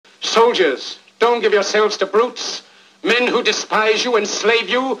Soldiers, don't give yourselves to brutes. Men who despise you, enslave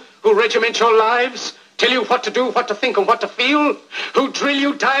you, who regiment your lives, tell you what to do, what to think, and what to feel, who drill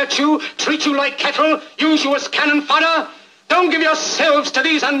you, diet you, treat you like cattle, use you as cannon fodder. Don't give yourselves to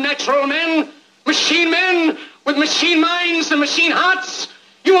these unnatural men with machine minds and machine hearts.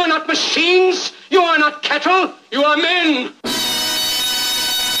 You are not machines. You are not cattle. You are men.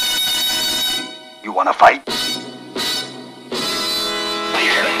 You want to fight?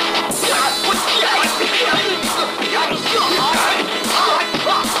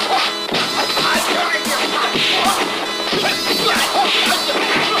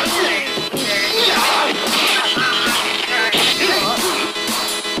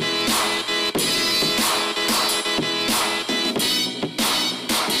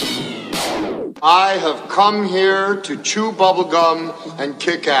 I have come here to chew bubblegum and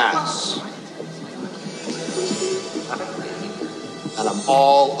kick ass. And I'm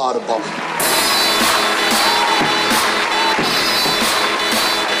all out of bubblegum.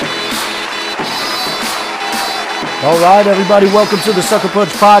 All right, everybody, welcome to the Sucker Punch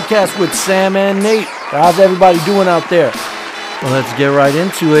Podcast with Sam and Nate. How's everybody doing out there? Well, let's get right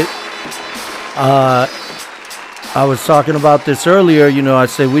into it. I was talking about this earlier. You know, I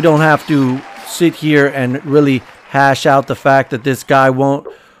said we don't have to sit here and really hash out the fact that this guy won't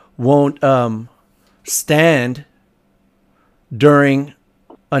stand during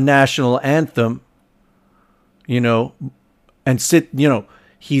a national anthem, you know, and sit, you know,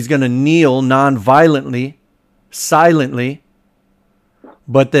 he's going to kneel non-violently, silently,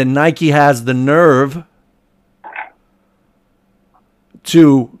 but then Nike has the nerve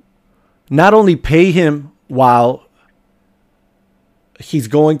to not only pay him while he's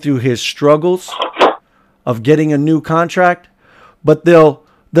going through his struggles of getting a new contract, but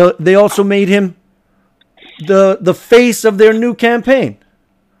they also made him the face of their new campaign.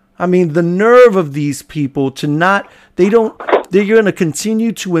 I mean, the nerve of these people to not, they're going to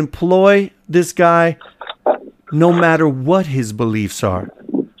continue to employ this guy no matter what his beliefs are.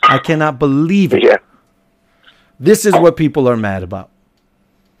 I cannot believe it. Yeah. This is what people are mad about.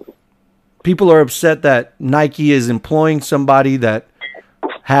 People are upset that Nike is employing somebody that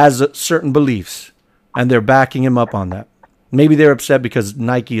has certain beliefs and they're backing him up on that. Maybe they're upset because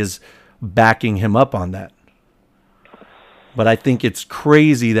Nike is backing him up on that. But I think it's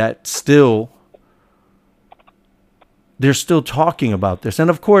crazy that they're still talking about this. And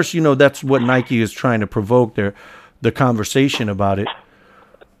of course, you know, that's what Nike is trying to provoke the conversation about it.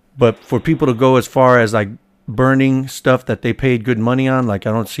 But for people to go as far as like burning stuff that they paid good money on, like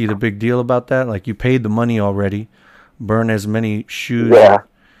I don't see the big deal about that. Like you paid the money already. Burn as many shoes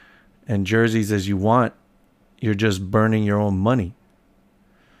and jerseys as you want. You're just burning your own money.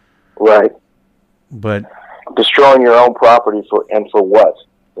 Right. But destroying your own property for what,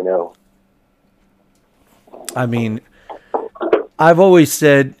 you know? I mean, I've always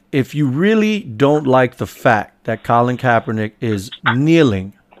said, if you really don't like the fact that Colin Kaepernick is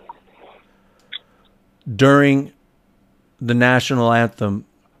kneeling during the national anthem,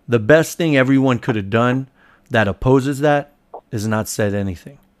 the best thing everyone could have done that opposes that is not said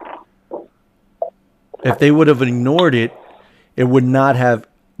anything. If they would have ignored it, it would not have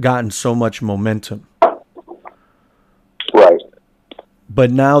gotten so much momentum. Right.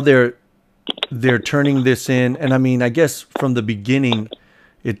 But now they're turning this in, and I mean, I guess from the beginning,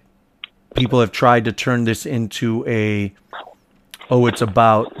 people have tried to turn this into it's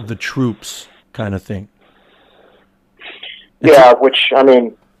about the troops kind of thing. Yeah, which, I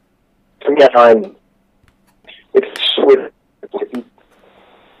mean, again, if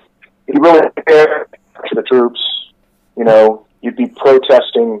you really care to the troops, you know, you'd be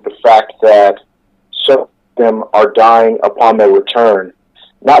protesting the fact that some of them are dying upon their return,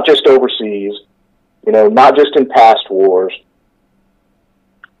 not just overseas, you know, not just in past wars,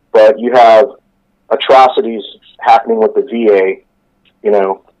 but you have atrocities happening with the VA, you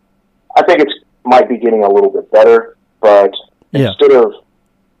know. I think it might be getting a little bit better, but instead of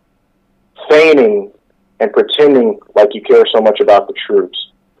feigning and pretending like you care so much about the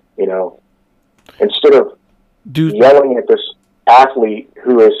troops, you know, instead of yelling at this athlete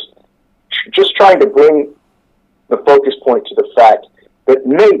who is just trying to bring the focus point to the fact that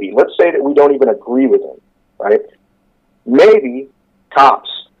maybe, let's say that we don't even agree with him, right? Maybe cops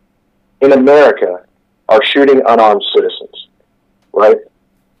in America are shooting unarmed citizens, right?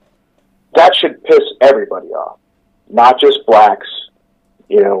 That should piss everybody off, not just blacks,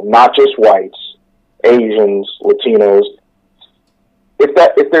 you know, not just whites, Asians, Latinos.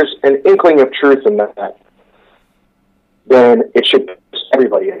 If there's an inkling of truth in that, then it should piss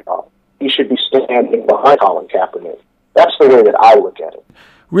everybody off. He should be standing behind Colin Kaepernick. That's the way that I look at it.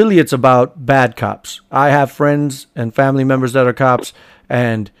 really it's about bad cops. I have friends and family members that are cops,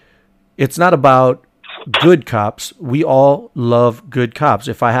 and it's not about good cops. We all love good cops.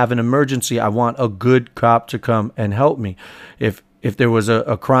 If I have an emergency, I want a good cop to come and help me. If there was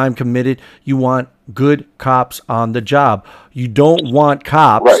a crime committed, you want good cops on the job. You don't want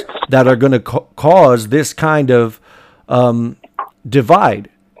cops that are going to cause this kind of divide.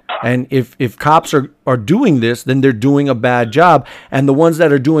 And if cops are doing this, then they're doing a bad job. And the ones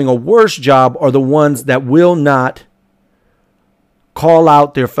that are doing a worse job are the ones that will not call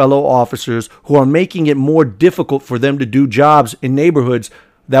out their fellow officers, who are making it more difficult for them to do jobs in neighborhoods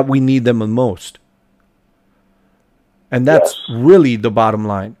that we need them the most. And that's really the bottom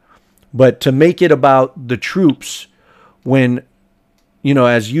line. But to make it about the troops when, you know,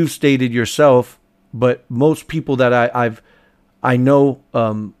 as you stated yourself, but most people that I know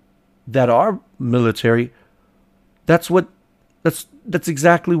that are military, that's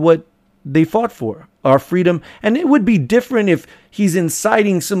exactly what they fought for, our freedom. And it would be different if he's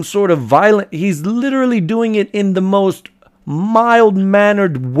inciting some sort of violent. He's literally doing it in the most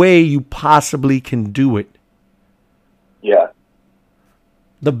mild-mannered way you possibly can do it. Yeah.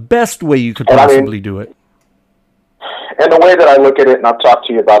 The best way you could possibly do it. And the way that I look at it, and I've talked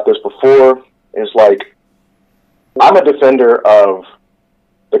to you about this before, is like, I'm a defender of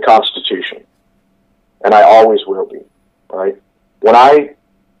the Constitution, and I always will be, right? When I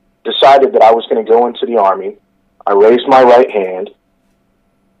decided that I was going to go into the Army, I raised my right hand,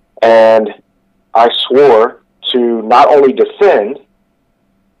 and I swore to not only defend,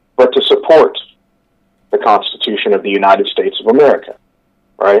 but to support the Constitution of the United States of America,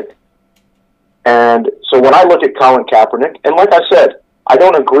 right? And so when I look at Colin Kaepernick, and like I said, I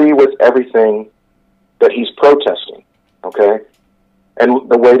don't agree with everything that he's protesting, okay? And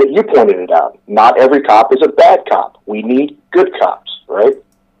the way that you pointed it out, not every cop is a bad cop. We need good cops, right?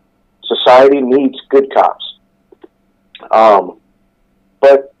 Society needs good cops.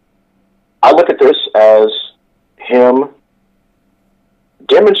 But I look at this as him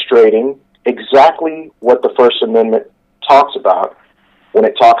demonstrating exactly what the First Amendment talks about when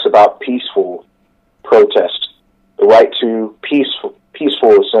it talks about peaceful protest, the right to peaceful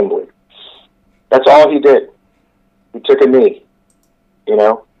assembly. That's all he did. He took a knee, you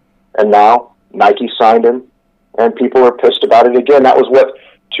know, and now Nike signed him, and people are pissed about it again. That was, what,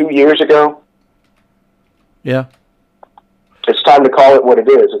 2 years ago? Yeah. It's time to call it what it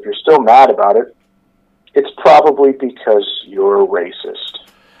is. If you're still mad about it, it's probably because you're a racist.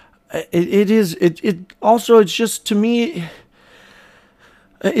 It is. It also, it's just, to me,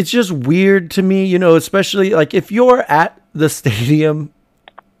 it's just weird to me, you know, especially like if you're at the stadium,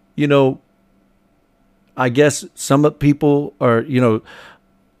 you know, I guess some people are, you know,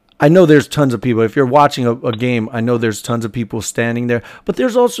 I know there's tons of people. If you're watching a game, I know there's tons of people standing there, but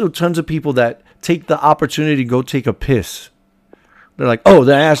there's also tons of people that take the opportunity to go take a piss. They're like, oh,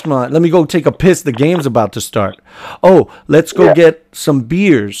 the astronaut, let me go take a piss. The game's about to start. Oh, let's go get some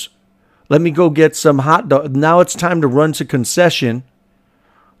beers. Let me go get some hot dog. Now it's time to run to concession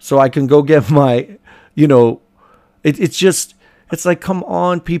so I can go get my, you know, it's just, it's like, come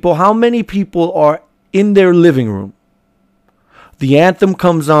on, people. How many people are in their living room? The anthem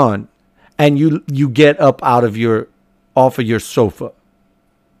comes on and you get up off of your sofa.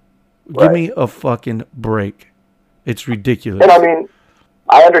 Right. Give me a fucking break. It's ridiculous. And I mean,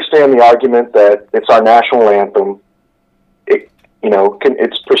 I understand the argument that it's our national anthem. It, you know,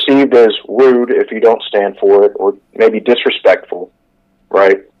 it's perceived as rude if you don't stand for it, or maybe disrespectful,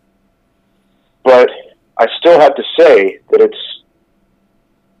 right? But I still have to say that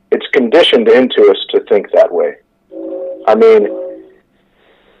it's conditioned into us to think that way. I mean,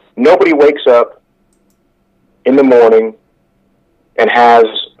 nobody wakes up in the morning and has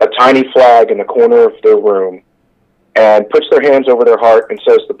a tiny flag in the corner of their room and puts their hands over their heart and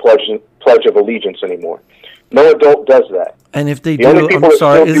says the Pledge of Allegiance anymore. No adult does that. And if they do, I'm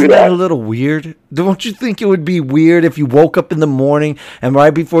sorry, isn't that a little weird? Don't you think it would be weird if you woke up in the morning and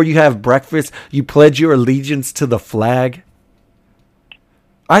right before you have breakfast, you pledge your allegiance to the flag?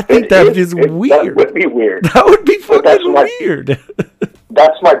 I think that is weird. That would be weird. That would be fucking weird.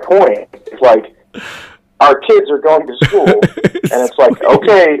 That's my point. It's like, our kids are going to school, and it's like,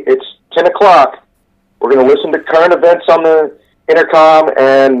 okay, it's 10 o'clock. We're going to listen to current events on the intercom,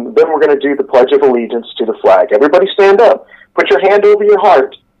 and then we're going to do the Pledge of Allegiance to the flag. Everybody stand up. Put your hand over your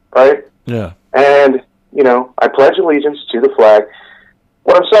heart, right? Yeah. And, you know, I pledge allegiance to the flag.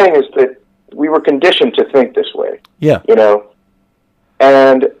 What I'm saying is that we were conditioned to think this way. Yeah. You know?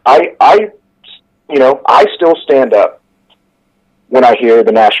 And I still stand up when I hear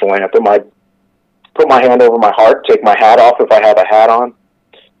the national anthem. I put my hand over my heart, take my hat off if I have a hat on,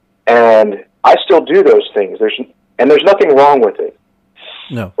 And I still do those things. There's nothing wrong with it.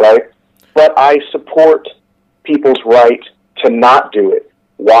 No. Right? But I support people's right to not do it.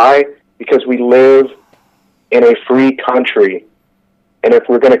 Why? Because we live in a free country. And if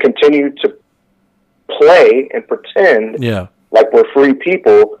we're going to continue to play and pretend like we're free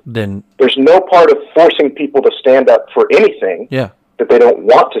people, then there's no part of forcing people to stand up for anything that they don't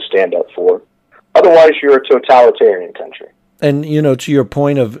want to stand up for. Otherwise, you're a totalitarian country. And, to your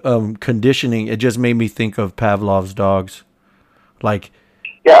point of conditioning, it just made me think of Pavlov's dogs. Like,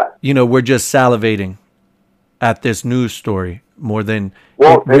 we're just salivating at this news story more than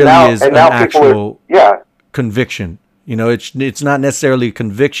it really is an actual conviction. It's not necessarily a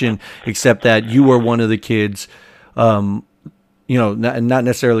conviction, except that you were one of the kids, not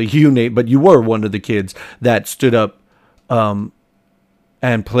necessarily you, Nate, but you were one of the kids that stood up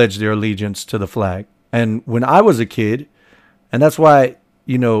and pledged their allegiance to the flag. And when I was a kid, and that's why,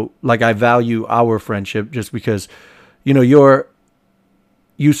 I value our friendship, just because,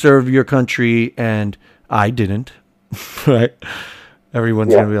 you serve your country and I didn't, right?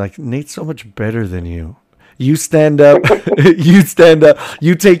 Everyone's going to be like, Nate's so much better than you. You stand up,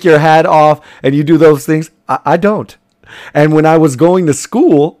 you take your hat off and you do those things. I don't. And when I was going to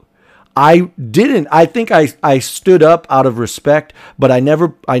school, I didn't. I think I stood up out of respect, but I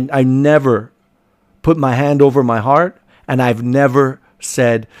never put my hand over my heart, and I've never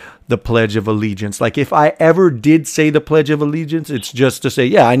said the Pledge of Allegiance. Like, if I ever did say the Pledge of Allegiance, it's just to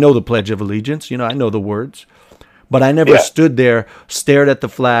say, I know the Pledge of Allegiance. I know the words. But I never stood there, stared at the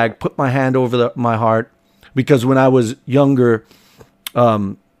flag, put my hand over my heart. Because when I was younger,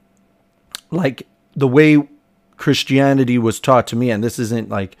 like the way Christianity was taught to me, and this isn't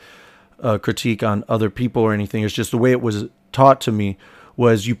like a critique on other people or anything, it's just the way it was taught to me,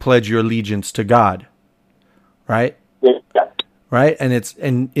 was you pledge your allegiance to God, right? Yeah. Right? And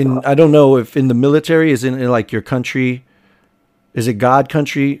I don't know if in the military, is in like your country, is it God,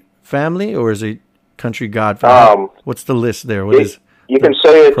 country, family, or is it country, God, family? What's the list there? You can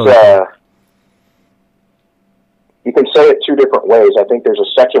say it. You can say it two different ways. I think there's a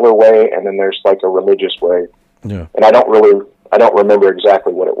secular way, and then there's like a religious way. Yeah. And I don't remember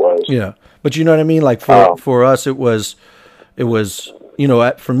exactly what it was. Yeah, but you know what I mean. Like for us, it was,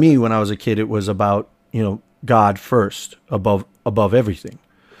 for me when I was a kid, it was about God first above everything.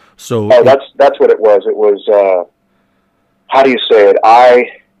 So that's what it was. It was how do you say it?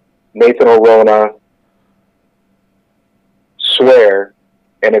 I, Nathan Orona, swear.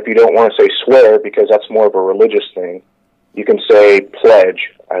 And if you don't want to say swear, because that's more of a religious thing, you can say pledge,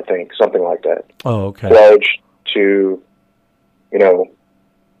 I think, something like that. Oh, okay. Pledge to,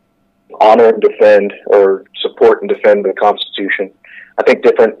 honor and defend, or support and defend the Constitution. I think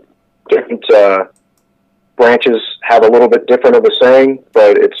different branches have a little bit different of a saying,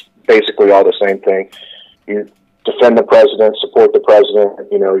 but it's basically all the same thing. You defend the president, support the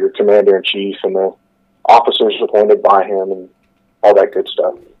president, your commander-in-chief, and the officers appointed by him, and all that good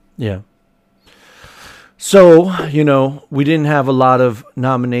stuff. Yeah. So, we didn't have a lot of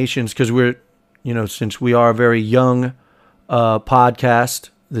nominations because we're, since we are a very young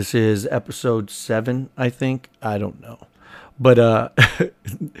podcast, this is episode 7, I think. I don't know. But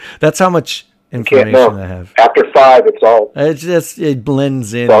that's how much information I have. After 5, it's all. It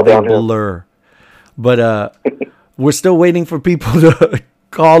blends in, they blur. But we're still waiting for people to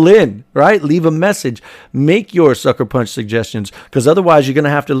call in, right? Leave a message. Make your Sucker Punch suggestions, because otherwise you're going to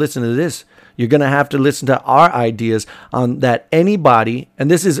have to listen to this. You're going to have to listen to our ideas on that. Anybody,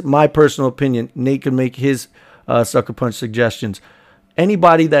 and this is my personal opinion, Nate can make his Sucker Punch suggestions.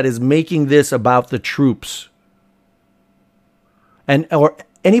 Anybody that is making this about the troops, or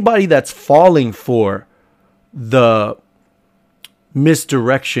anybody that's falling for the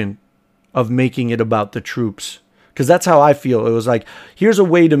misdirection of making it about the troops. Because that's how I feel. It was like, here's a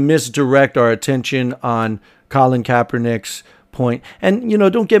way to misdirect our attention on Colin Kaepernick's point. And,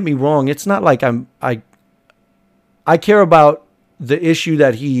 don't get me wrong. It's not like I care about the issue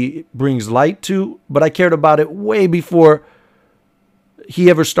that he brings light to, but I cared about it way before he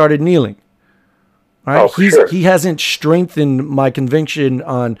ever started kneeling. All right? Sure. He hasn't strengthened my conviction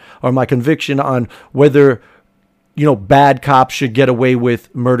on whether, bad cops should get away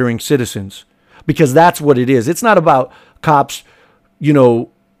with murdering citizens. Because that's what it is. It's not about cops,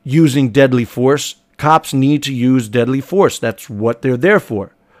 using deadly force. Cops need to use deadly force. That's what they're there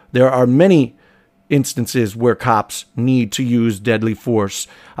for. There are many instances where cops need to use deadly force.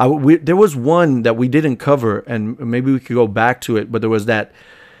 There was one that we didn't cover, and maybe we could go back to it, but there was that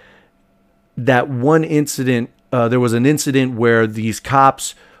one incident. There was an incident where these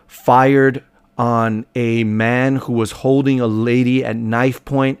cops fired on a man who was holding a lady at knife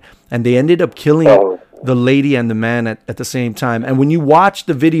point, and they ended up killing the lady and the man at the same time. And when you watch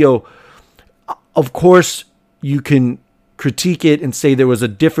the video, of course, you can critique it and say there was a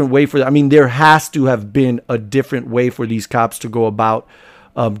different way for that. I mean, there has to have been a different way for these cops to go about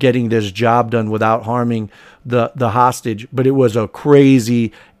getting this job done without harming the hostage. But it was a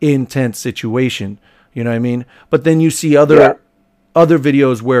crazy, intense situation. You know what I mean? But then you see other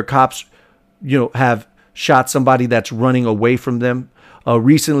videos where cops, have shot somebody that's running away from them.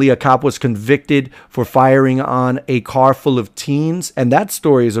 Recently, a cop was convicted for firing on a car full of teens, and that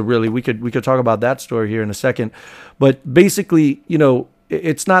story is we could talk about that story here in a second. But basically,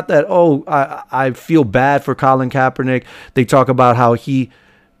 it's not that I feel bad for Colin Kaepernick. They talk about how he,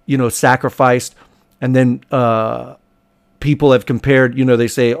 sacrificed, and then people have compared. They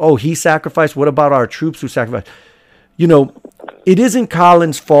say, he sacrificed. What about our troops who sacrificed? It isn't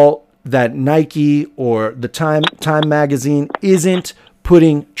Colin's fault that Nike or the Time magazine isn't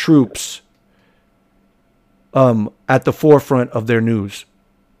putting troops at the forefront of their news.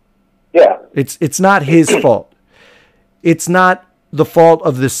 Yeah. It's not his fault. It's not the fault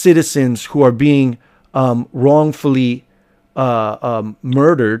of the citizens who are being wrongfully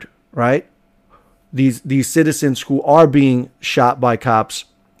murdered, right? These citizens who are being shot by cops.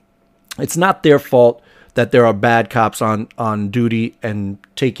 It's not their fault that there are bad cops on duty and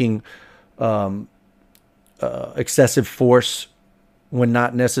taking excessive force when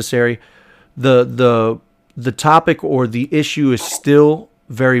not necessary. The topic or the issue is still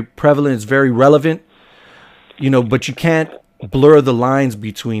very prevalent. It's very relevant, but you can't blur the lines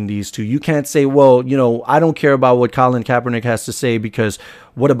between these two. You can't say, well, I don't care about what Colin Kaepernick has to say because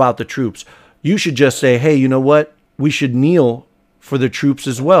what about the troops? You should just say, hey, you know what? We should kneel for the troops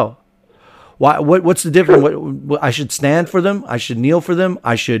as well. Why? What's the difference? I should stand for them. I should kneel for them.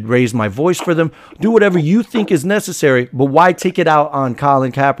 I should raise my voice for them. Do whatever you think is necessary. But why take it out on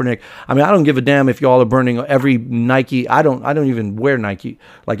Colin Kaepernick? I mean, I don't give a damn if y'all are burning every Nike. I don't even wear Nike.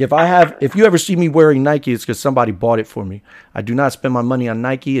 Like if you ever see me wearing Nike, it's because somebody bought it for me. I do not spend my money on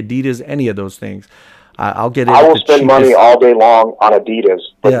Nike, Adidas, any of those things. I'll get it. I will spend money all day long on Adidas,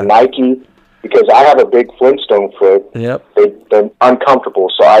 but Nike. Because I have a big Flintstone foot, they're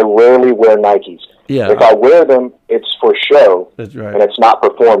uncomfortable, so I rarely wear Nikes. Yeah. If I wear them, it's for show, That's right. and it's not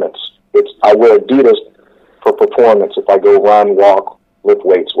performance. I wear Adidas for performance if I go run, walk, lift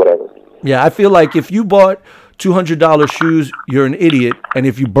weights, whatever. Yeah, I feel like if you bought $200 shoes, you're an idiot, and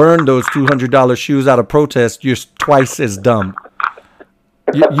if you burn those $200 shoes out of protest, you're twice as dumb.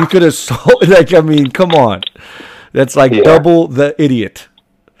 You could have sold, come on. That's double the idiot.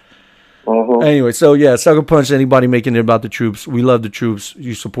 Mm-hmm. Anyway, so Sucker Punch, anybody making it about the troops. We love the troops.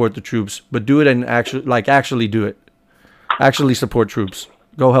 You support the troops, but do it and actually do it. Actually support troops.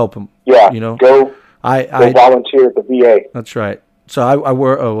 Go help them. Yeah. Go volunteer at the VA. That's right. So I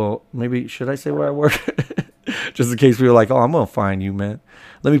work. Oh well, maybe should I say where I work? Just in case we were like, I'm gonna find you, man.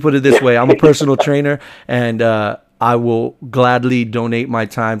 Let me put it this way: I'm a personal trainer, and I will gladly donate my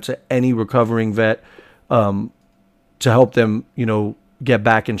time to any recovering vet to help them, get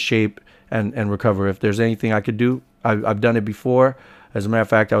back in shape and recover. If there's anything I could do, I've done it before. As a matter of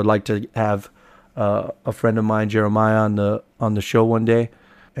fact, I would like to have a friend of mine, Jeremiah, on the show one day,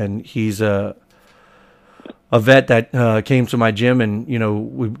 and he's a vet that came to my gym, and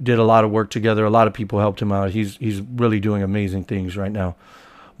we did a lot of work together. A lot of people helped him out. He's really doing amazing things right now.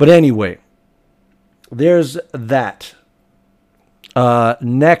 But anyway, there's that.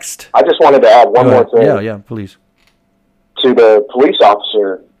 Next, I just wanted to add one more thing. Yeah, please. To the police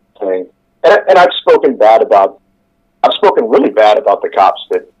officer thing, and I've spoken really bad about the cops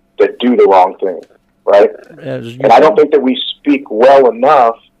that do the wrong thing, right? And I don't think that we speak well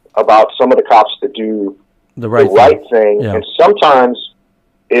enough about some of the cops that do the right thing. Yeah. And sometimes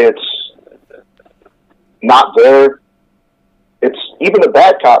it's not there. It's even the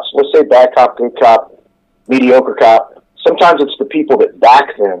bad cops. Let's say bad cop, good cop, mediocre cop. Sometimes it's the people that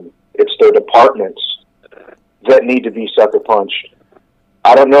back them. It's their departments that need to be sucker punched.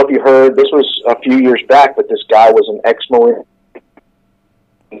 I don't know if you heard, this was a few years back, but this guy was an ex-Marine.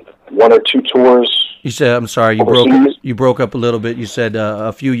 1 or 2 tours. You said, I'm sorry, you broke up a little bit. You said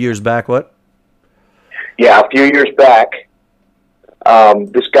a few years back, what? Yeah, a few years back.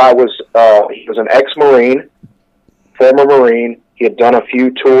 This guy was he was an ex-Marine, former Marine. He had done a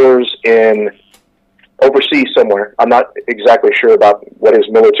few tours overseas somewhere. I'm not exactly sure about what his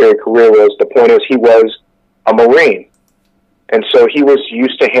military career was. The point is he was a Marine. And so he was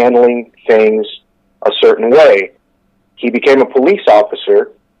used to handling things a certain way. He became a police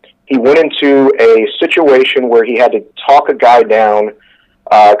officer. He went into a situation where he had to talk a guy down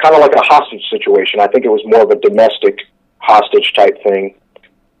kind of like a hostage situation. I think it was more of a domestic hostage type thing.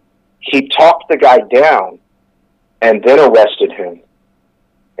 He talked the guy down and then arrested him,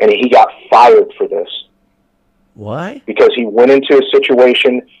 and he got fired for this. Why? Because he went into a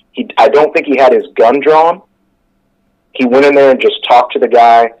situation. I don't think he had his gun drawn. He went in there and just talked to the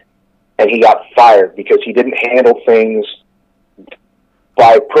guy, and he got fired because he didn't handle things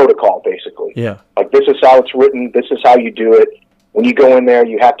by protocol, basically. Yeah. Like, this is how it's written. This is how you do it. When you go in there,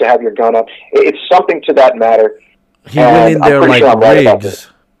 you have to have your gun up. It's something to that matter. He went in there like Riggs.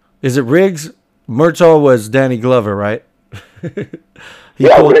 Is it Riggs? Murtaugh was Danny Glover, right?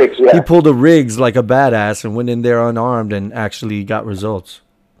 Riggs, yeah. He pulled a Riggs like a badass and went in there unarmed and actually got results.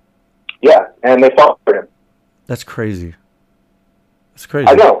 Yeah, and they fired him. That's crazy. That's crazy.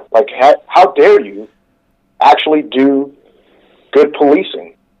 I know. Like, how dare you actually do good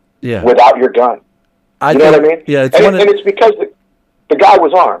policing without your gun? You know what I mean? Yeah, and it's because the guy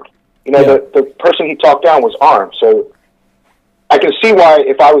was armed. You know, the person he talked down was armed. So I can see why,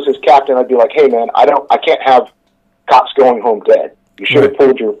 if I was his captain, I'd be like, "Hey, man, I can't have cops going home dead. You should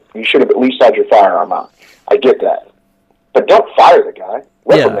have you should have at least had your firearm out. I get that, but don't fire the guy.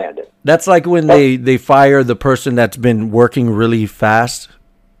 Reprimand him." That's like when they fire the person that's been working really fast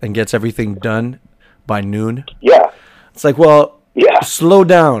and gets everything done by noon. Yeah, it's like, well, slow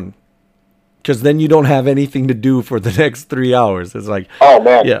down, because then you don't have anything to do for the next 3 hours. It's like, oh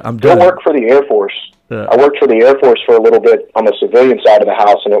man, I'm done. Go work for the Air Force. Yeah. I worked for the Air Force for a little bit on the civilian side of the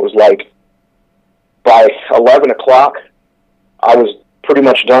house, and it was like by 11 o'clock, I was pretty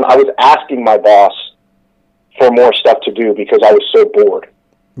much done. I was asking my boss for more stuff to do because I was so bored.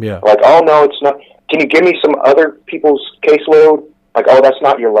 Yeah. Like, oh, no, it's not. Can you give me some other people's caseload? Like, oh, that's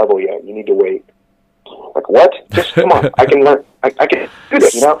not your level yet. You need to wait. Like, what? Just come on. I can learn. I can do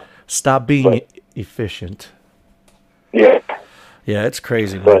this, you know? Stop being efficient. Yeah. Yeah, it's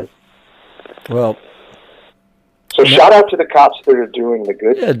crazy, man. Well. So shout out to the cops that are doing the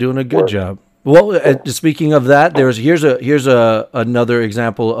good. Yeah, doing a good job. Well, speaking of that, here's another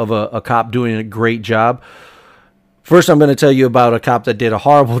example of a cop doing a great job. First, I'm going to tell you about a cop that did a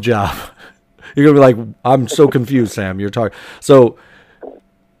horrible job. You're going to be like, I'm so confused, Sam. You're talking. So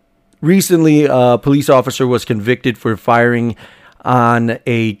recently, a police officer was convicted for firing on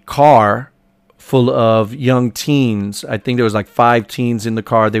a car full of young teens. I think there was like 5 teens in the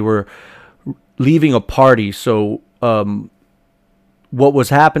car. They were leaving a party. So what was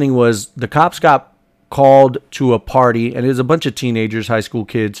happening was the cops got called to a party, and it was a bunch of teenagers, high school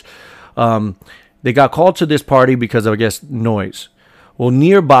kids. They got called to this party because of, I guess, noise. Well,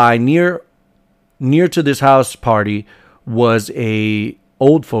 near to this house party was a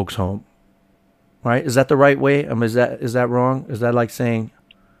old folks home. Right? Is that the right way? Is that wrong? Is that like saying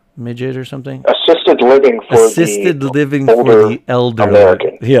midget or something? Assisted living for the elderly.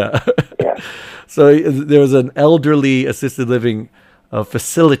 American. Yeah. So there was an elderly assisted living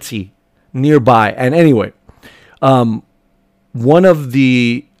facility nearby. And anyway, one of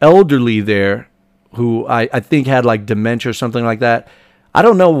the elderly there, who I think had like dementia or something like that. I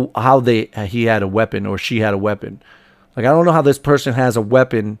don't know how he had a weapon or she had a weapon. Like, I don't know how this person has a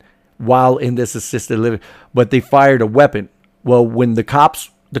weapon while in this assisted living, but they fired a weapon. Well, when the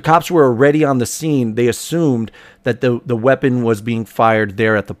cops were already on the scene, they assumed that the weapon was being fired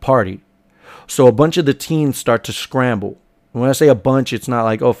there at the party. So a bunch of the teens start to scramble. When I say a bunch, it's not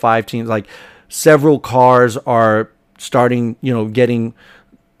like, 5 teens. Like, several cars are starting, getting,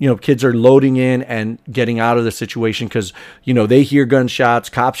 kids are loading in and getting out of the situation because, they hear gunshots,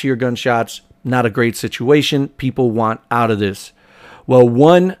 cops hear gunshots. Not a great situation. People want out of this. Well,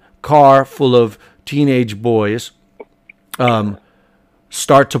 one car full of teenage boys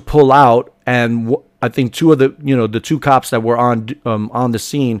start to pull out, and I think 2 of the 2 cops that were on the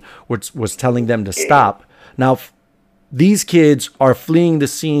scene was telling them to stop. Now, these kids are fleeing the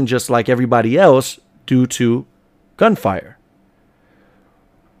scene just like everybody else due to gunfire.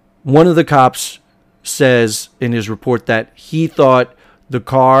 One of the cops says in his report that he thought the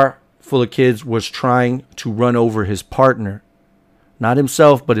car full of kids was trying to run over his partner. Not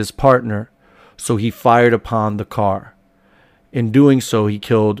himself, but his partner. So he fired upon the car. In doing so, he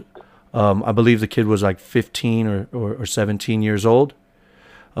killed, I believe the kid was like 15 or 17 years old.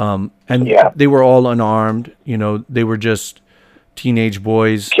 They were all unarmed. They were just teenage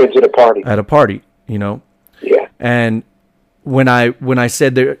boys. Kids at a party. Yeah. And when I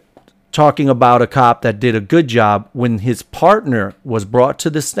said they're talking about a cop that did a good job, when his partner was brought to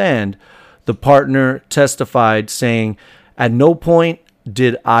the stand, the partner testified saying, at no point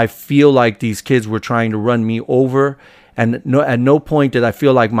did I feel like these kids were trying to run me over. And at no point did I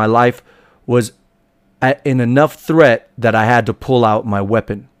feel like my life was in enough threat that I had to pull out my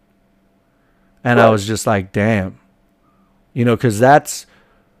weapon. And I was just like, damn. You know, because that's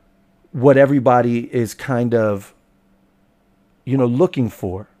what everybody is kind of, you know, looking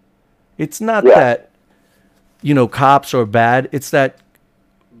for. It's not that, you know, cops are bad. It's that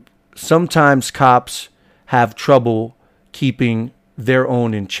sometimes cops have trouble keeping their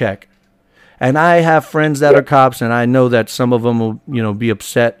own in check. And I have friends that are cops, and I know that some of them will, you know, be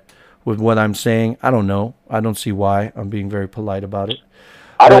upset with what I'm saying. I don't know. I don't see why. I'm being very polite about it.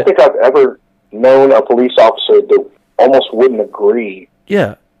 I don't think I've ever known a police officer that almost wouldn't agree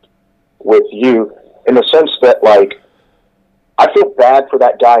with you, in the sense that, like, I feel bad for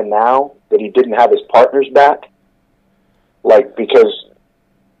that guy now that he didn't have his partners back, like, because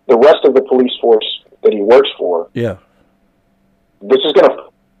the rest of the police force that he works for, this is going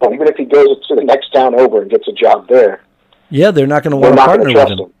to, even if he goes to the next town over and gets a job there, they're not going to want to partner with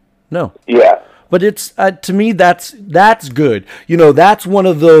him. No. Yeah. But it's, to me, that's good. You know, that's one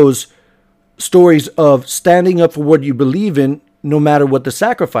of those stories of standing up for what you believe in, no matter what the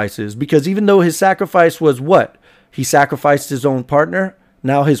sacrifice is. Because even though his sacrifice was what? He sacrificed his own partner.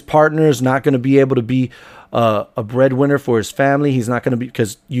 Now his partner is not going to be able to be a breadwinner for his family. He's not going to be,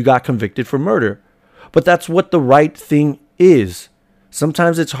 because you got convicted for murder. But that's what the right thing is.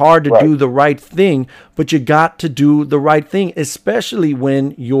 Sometimes it's hard to do the right thing, but you got to do the right thing, especially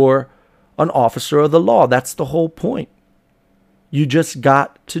when you're an officer of the law. That's the whole point. You just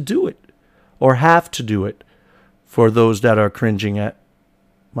got to do it, or have to do it, for those that are cringing at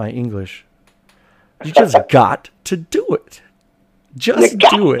my English. You just got to do it. Just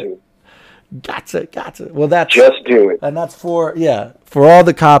do it. Gotcha. Well, that's just do it. And that's for all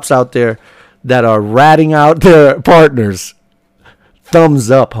the cops out there that are ratting out their partners.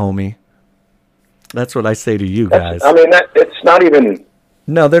 Thumbs up, homie. That's what I say to you guys. I mean, it's not even.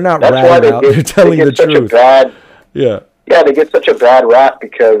 No, they're not ratting out. They're telling you the truth. They get such a bad rap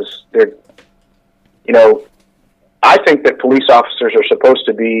because they're, you know, I think that police officers are supposed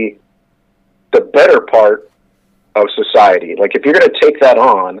to be the better part of society. Like, if you're going to take that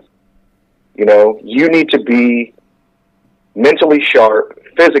on, you know, you need to be mentally sharp,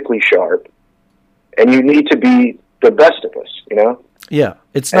 physically sharp, and you need to be the best of us, you know? Yeah,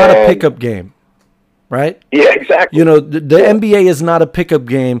 it's not a pickup game, right? Yeah, exactly. You know, the NBA is not a pickup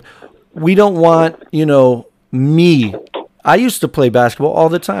game. We don't want, you know, me. I used to play basketball all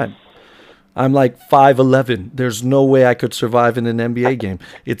the time. I'm like 5'11". There's no way I could survive in an NBA game.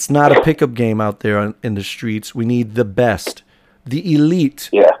 It's not a pickup game out there in the streets. We need the best, the elite.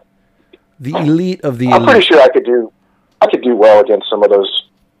 Yeah. The elite of the elite. I'm pretty sure I could do well against some of those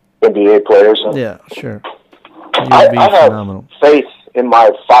NBA players. Yeah, sure. I have faith in my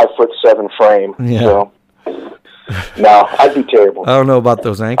 5'7" frame. Yeah. So. No, I'd be terrible. I don't know about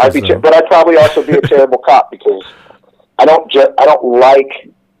those ankles. But I'd probably also be a terrible cop because I don't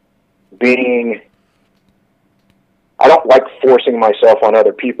like forcing myself on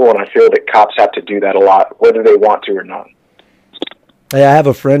other people, and I feel that cops have to do that a lot, whether they want to or not. Hey, I have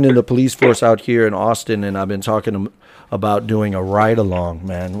a friend in the police force out here in Austin, and I've been talking about doing a ride-along,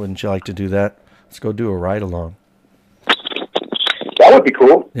 man. Wouldn't you like to do that? Let's go do a ride-along. That would be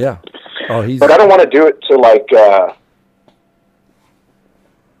cool. Yeah. But I don't want to do it to, like,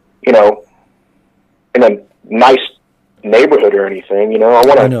 you know, in a nice neighborhood or anything, you know? I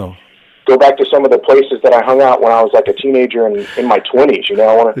want to go back to some of the places that I hung out when I was, like, a teenager and in my 20s, you know?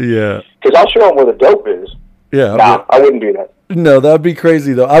 I want to... Yeah. Because I'll show them where the dope is. Yeah. Nah, I wouldn't do that. No, that would be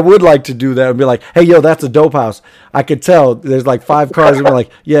crazy, though. I would like to do that and be like, hey, yo, that's a dope house. I could tell there's like 5 cars and we're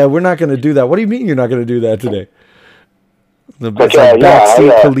like, yeah, we're not going to do that. What do you mean you're not going to do that today? It's like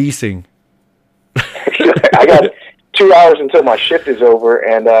backseat policing. I got 2 hours until my shift is over,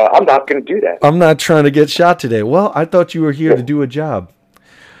 and I'm not going to do that. I'm not trying to get shot today. Well, I thought you were here to do a job.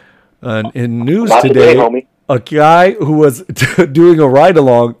 In news today, homie. A guy who was doing a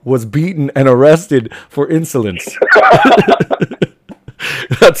ride-along was beaten and arrested for insolence.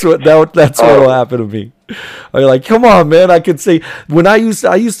 That's what will happen to me. I'm like, come on, man. I could say when I used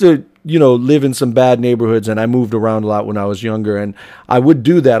to, you know, live in some bad neighborhoods, and I moved around a lot when I was younger, and I would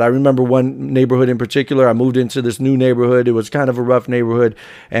do that. I remember one neighborhood in particular. I moved into this new neighborhood. It was kind of a rough neighborhood,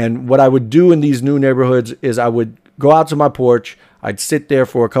 and what I would do in these new neighborhoods is I would go out to my porch. I'd sit there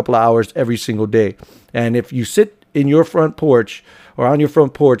for a couple of hours every single day. And if you sit in your front porch or on your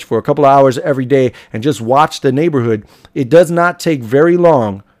front porch for a couple of hours every day and just watch the neighborhood, it does not take very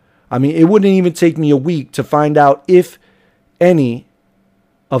long. I mean, it wouldn't even take me a week to find out if any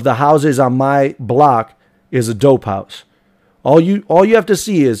of the houses on my block is a dope house. All you have to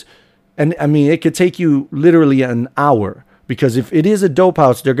see is, and I mean, it could take you literally an hour Because if it is a dope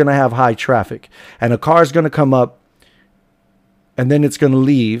house, they're going to have high traffic. And a car is going to come up, and then it's going to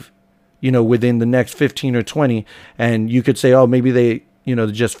leave, within the next 15 or 20. And you could say, oh, maybe they,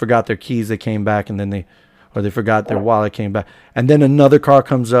 they just forgot their keys. They came back, and then they forgot their wallet, came back. And then another car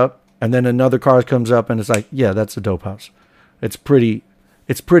comes up, and then another car comes up, and it's like, yeah, that's a dope house. It's pretty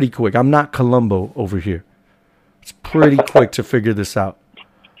quick. I'm not Columbo over here. It's pretty quick to figure this out.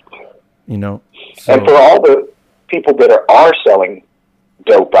 So. And for all the people that are selling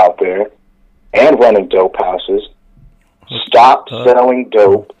dope out there and running dope houses, stop selling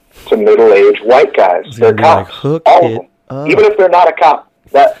dope to middle-aged white guys. They're cops. All of them. Even if they're not a cop,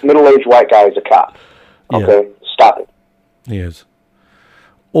 that middle-aged white guy is a cop. Okay? Yeah. Stop it. He is.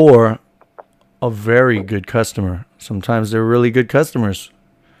 Or a very good customer. Sometimes they're really good customers.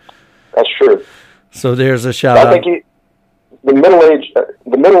 That's true. So there's a shout out. I think the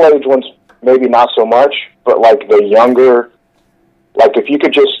middle-aged ones maybe not so much, but like the younger, like if you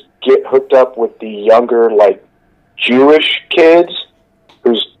could just get hooked up with the younger, like Jewish kids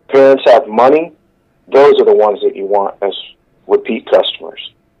whose parents have money, those are the ones that you want as repeat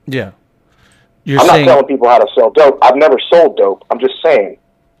customers. Yeah. I'm not telling people how to sell dope. I've never sold dope. I'm just saying,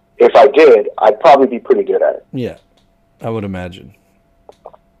 if I did, I'd probably be pretty good at it. Yeah, I would imagine.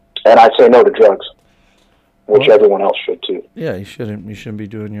 And I'd say no to drugs, which everyone else should too. Yeah, you shouldn't be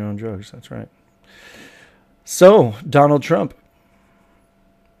doing your own drugs. That's right. So, Donald Trump.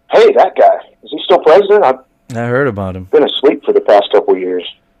 Hey, that guy. Is he still president? I heard about him. Been asleep for the past couple of years.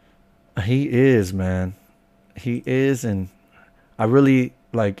 He is, man. He is, and I really,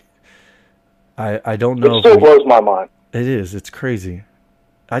 I don't know. It still blows my mind. It is. It's crazy.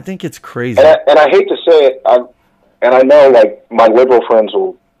 I think it's crazy. And I hate to say it, and I know, my liberal friends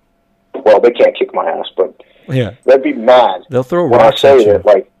will, they can't kick my ass, but yeah, they'd be mad. They'll throw when rocks I say at you.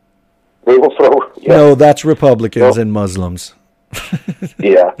 that, they will throw. Yeah. No, that's Republicans and Muslims.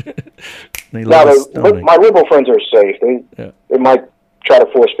 Yeah. They love my liberal friends are safe. They might try to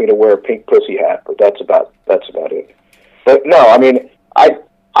force me to wear a pink pussy hat, but that's about it. But no, I mean, I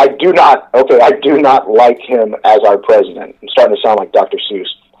do not like him as our president. I'm starting to sound like Dr. Seuss.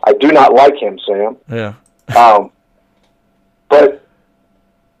 I do not like him, Sam. Yeah. But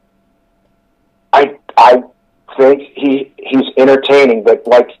I think he's entertaining, but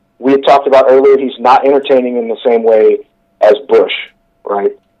like we had talked about earlier, he's not entertaining in the same way as Bush,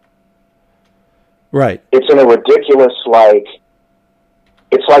 right? Right. It's in a ridiculous,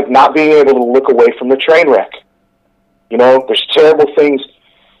 it's like not being able to look away from the train wreck. There's terrible things.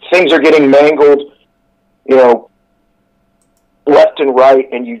 Things are getting mangled, left and right,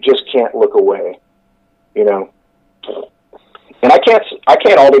 and you just can't look away, And I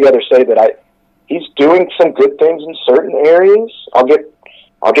can't altogether say that he's doing some good things in certain areas. I'll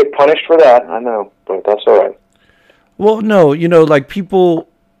get punished for that, I know, but that's all right. Well, no, people,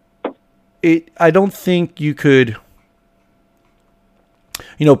 I don't think you could,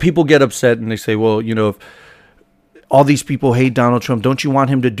 people get upset and they say, well, if all these people hate Donald Trump, don't you want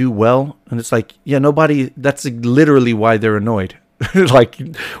him to do well? And it's like, yeah, that's literally why they're annoyed.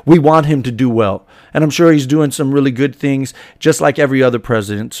 We want him to do well. And I'm sure he's doing some really good things, just like every other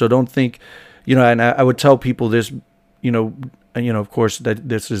president. So don't think, and I would tell people this, of course, that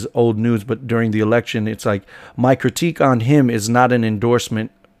this is old news, but during the election, it's like my critique on him is not an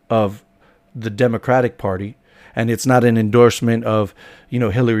endorsement of the Democratic Party. And it's not an endorsement of,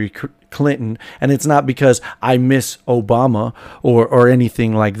 Hillary Clinton. And it's not because I miss Obama or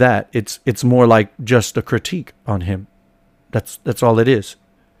anything like that. It's more like just a critique on him. That's all it is.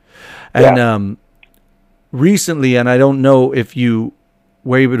 And recently, and I don't know if you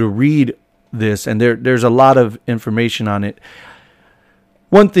were able to read this, and there's a lot of information on it.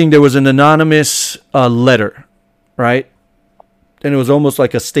 One thing, there was an anonymous letter, right? And it was almost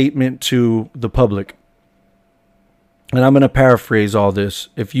like a statement to the public. And I'm going to paraphrase all this.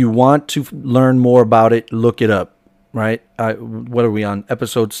 If you want to learn more about it, look it up, right? What are we on?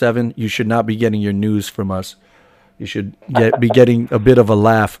 Episode 7? You should not be getting your news from us. You should be getting a bit of a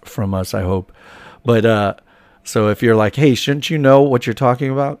laugh from us, I hope. But so if you're like, hey, shouldn't you know what you're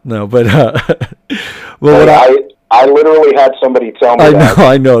talking about? No, but well, I literally had somebody tell me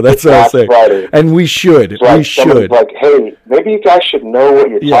I know. That's what I'm saying. Friday. And we should. We should. Like, hey, maybe you guys should know what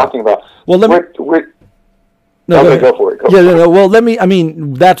you're talking about. Well, go for it. Well,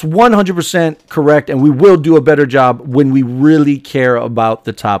 that's 100% correct, and we will do a better job when we really care about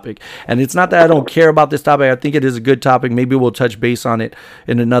the topic. And it's not that I don't care about this topic. I think it is a good topic. Maybe we'll touch base on it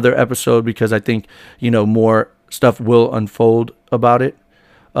in another episode because I think, more stuff will unfold about it.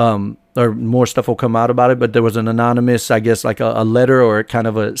 or more stuff will come out about it, but there was an anonymous, I guess, like a letter or kind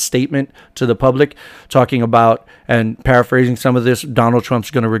of a statement to the public talking about, and paraphrasing some of this, Donald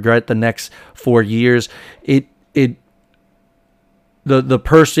Trump's going to regret the next 4 years. The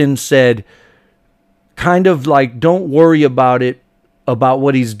person said kind of like, don't worry about it, about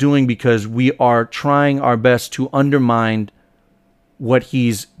what he's doing, because we are trying our best to undermine what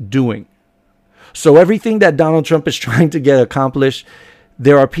he's doing. So everything that Donald Trump is trying to get accomplished,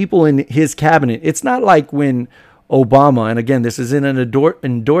 there are people in his cabinet. It's not like when Obama, and again, this isn't an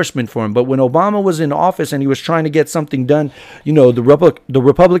endorsement for him, but when Obama was in office and he was trying to get something done, you know, the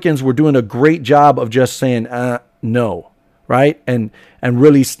Republicans were doing a great job of just saying, no, right? And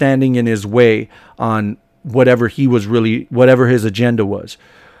really standing in his way on whatever his agenda was.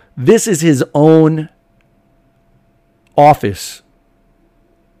 This is his own office.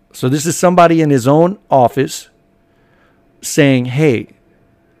 So this is somebody in his own office saying, hey,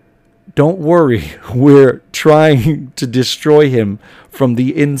 don't worry, we're trying to destroy him from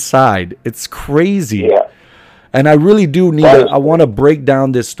the inside. It's crazy. Yeah. And I really do need I want to break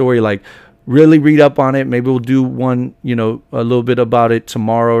down this story, like really read up on it. Maybe we'll do one, you know, a little bit about it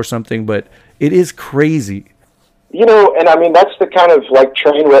tomorrow or something, but it is crazy. You know, and I mean, that's the kind of like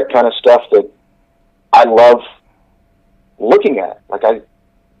train wreck kind of stuff that I love looking at. Like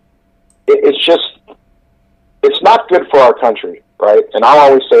it's just, it's not good for our country, right? And I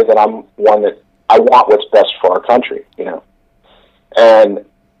always say that I'm one that I want what's best for our country, you know? And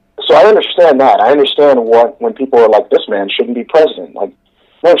so I understand that. I understand when people are like, this man shouldn't be president. Like,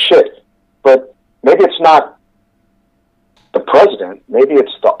 no shit. But maybe it's not the president. Maybe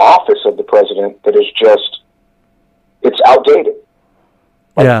it's the office of the president that is just, it's outdated.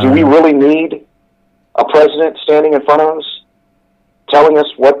 Like, yeah. Do we really need a president standing in front of us telling us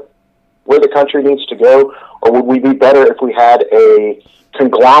where the country needs to go? Or would we be better if we had a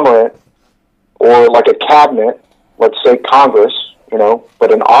conglomerate or like a cabinet, let's say Congress, you know,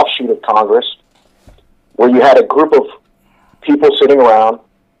 but an offshoot of Congress, where you had a group of people sitting around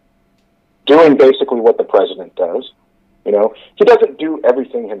doing basically what the president does? You know, he doesn't do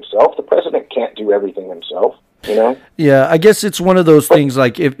everything himself. The president can't do everything himself, you know? Yeah, I guess it's one of those things,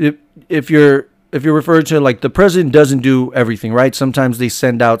 like if you're referring to, like, the president doesn't do everything, right? Sometimes they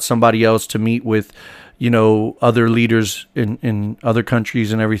send out somebody else to meet with, you know, other leaders in other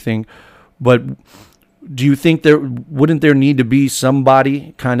countries and everything. But do you think wouldn't there need to be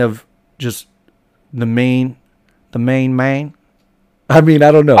somebody kind of just the main man? I mean,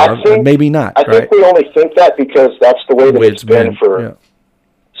 I don't know. Maybe not. I think we only think that because that's the way that it's been for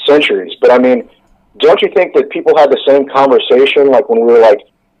centuries. But I mean, don't you think that people had the same conversation, like when we were like,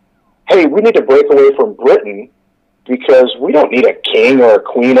 hey, we need to break away from Britain because we don't need a king or a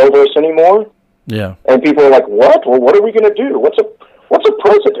queen over us anymore? Yeah. And people are like, what? Well, what are we going to do? What's a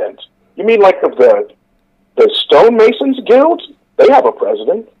president? You mean like of the Stonemasons Guild? They have a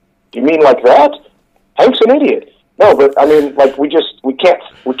president. You mean like that? Hank's an idiot. No, but I mean, like we can't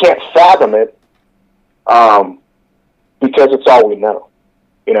fathom it, because it's all we know,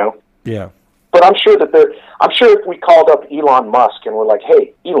 you know. Yeah. But I'm sure if we called up Elon Musk and we're like,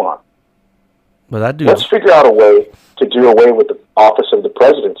 hey, Elon, let's figure out a way to do away with the office of the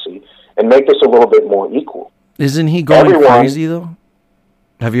presidency and make this a little bit more equal. Isn't he going crazy though?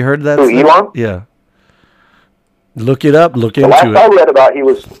 Have you heard that? Who, Elon? Yeah. Look it up. Look into it. The last I read about, he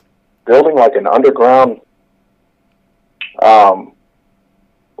was building like an underground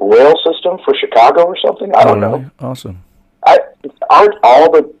rail system for Chicago or something. I don't know. Awesome. Aren't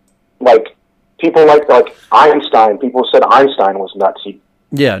all the like people like Einstein? People said Einstein was nuts.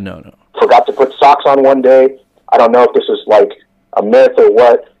 No. Forgot to put socks on one day. I don't know if this is like a myth or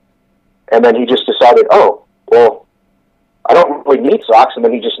what. And then he just decided, oh, well, I don't really need socks. And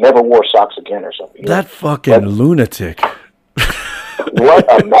then he just never wore socks again or something. That fucking lunatic. What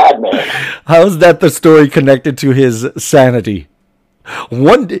a madman. How is that the story connected to his sanity?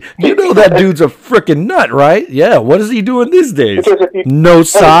 You know that dude's a freaking nut, right? Yeah, what is he doing these days? No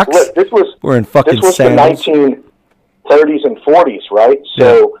socks? We're in fucking sandals. This was the 1930s and 40s, right?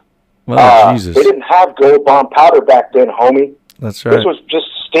 So Jesus. They didn't have gold bomb powder back then, homie. That's right. This was just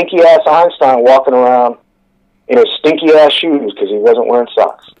stinky-ass Einstein walking around in his stinky-ass shoes because he wasn't wearing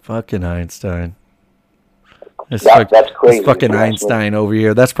socks. Fucking Einstein. That's crazy. It's fucking Einstein over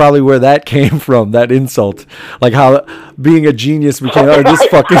here. That's probably where that came from, that insult. Like how being a genius became, this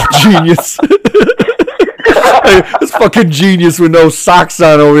fucking genius. This fucking genius with no socks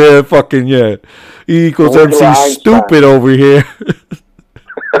on over here. Fucking, yeah. E equals MC stupid over here.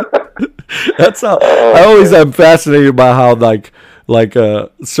 That's how, I always am fascinated by how like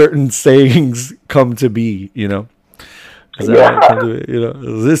certain sayings come to be, you know? Is that you know,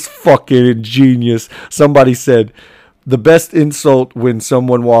 this fucking ingenious. Somebody said the best insult when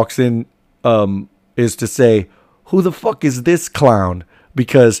someone walks in is to say, "Who the fuck is this clown?"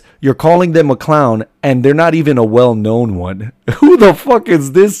 Because you're calling them a clown and they're not even a well-known one. Who the fuck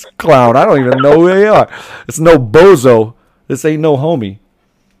is this clown? I don't even know who they are. It's no bozo. This ain't no homie.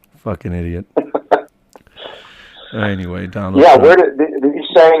 Fucking idiot. Anyway, Donald Trump. Where did these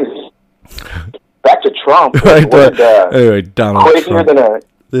sayings... Back to Trump. Anyway, Donald crazier Trump.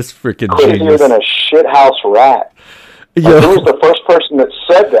 This freaking crazier genius. than a shithouse rat. Who was the first person that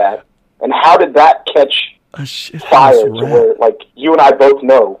said that? And how did that catch fire to where, like, you and I both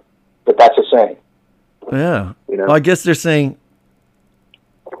know that that's a saying? Yeah. You know? Well, I guess they're saying,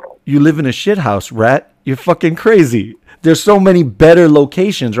 you live in a shithouse, rat. You're fucking crazy. There's so many better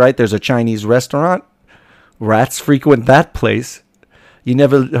locations, right? There's a Chinese restaurant. Rats frequent that place. You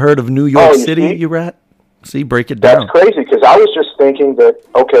never heard of New York City, you rat? See, break it down. That's crazy, because I was just thinking that,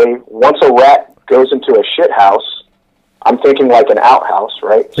 okay, once a rat goes into a shit house, I'm thinking like an outhouse,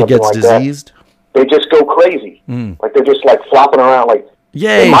 right? It gets like diseased? They just go crazy. Like they're just like flopping around like...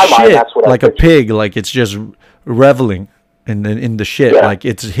 Yay, in my shit. mind, that's what like a pig, like it's just reveling in the shit, like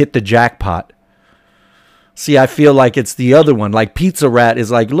it's hit the jackpot. See, I feel like it's the other one. Like Pizza Rat is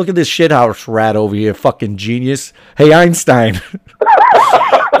like, look at this shithouse rat over here, fucking genius. Hey, Einstein,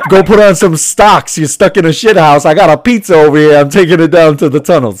 go put on some stocks. You're stuck in a shithouse. I got a pizza over here. I'm taking it down to the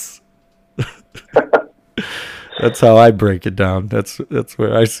tunnels. That's how I break it down. That's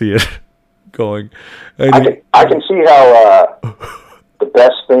where I see it going. I can see how the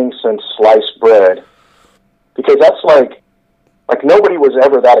best thing since sliced bread, because that's like nobody was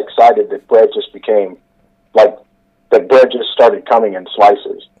ever that excited that bread just became... like that bread just started coming in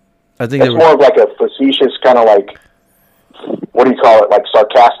slices. I think it's more of like a facetious kind of like, what do you call it? Like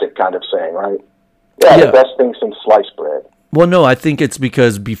sarcastic kind of saying, right? Yeah, the best thing since sliced bread. Well, no, I think it's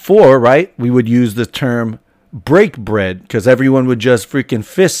because before, right, we would use the term break bread because everyone would just freaking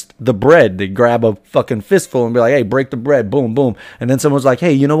fist the bread. They'd grab a fucking fistful and be like, hey, break the bread, boom, boom. And then someone's like,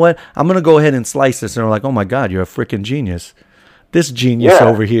 hey, you know what? I'm going to go ahead and slice this. And we're like, oh my God, you're a freaking genius. This genius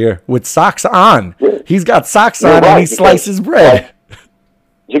over here with socks on. Yeah. He's got socks on and he slices bread.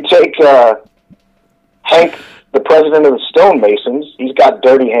 You take Hank, the president of the stonemasons. He's got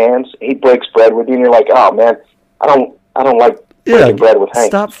dirty hands. He breaks bread with you, and you're like, oh man, I don't like breaking bread with Hank.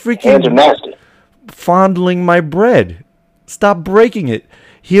 Stop freaking hands are nasty. Fondling my bread. Stop breaking it.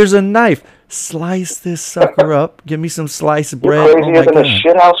 Here's a knife. Slice this sucker up. Give me some sliced bread. You're crazier than a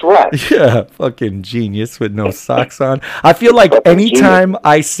shithouse rat. Yeah, fucking genius with no socks on. I feel like anytime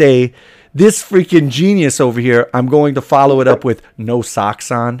I say this freaking genius over here, I'm going to follow it up with no socks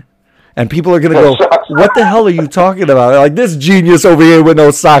on. And people are going to go, what the hell are you talking about? Like, this genius over here with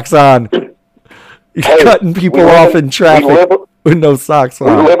no socks on. Hey, cutting people off in traffic with no socks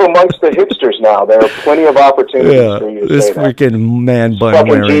on. We live amongst the hipsters now. There are plenty of opportunities for you to this say freaking man bun fucking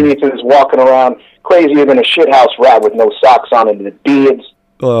wearing. Geniuses walking around crazier than a shithouse rat with no socks on and the beards.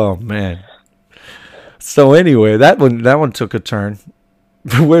 Oh man. So anyway, that one took a turn.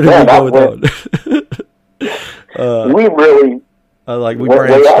 Where did we go with that? We really we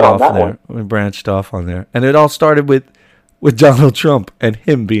branched off there. We branched off on there, and it all started with Donald Trump and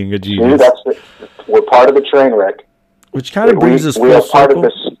him being a genius. See, we're part of the train wreck. Which kind of brings us full circle. We are part of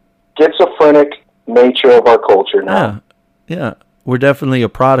the schizophrenic nature of our culture now. Yeah. We're definitely a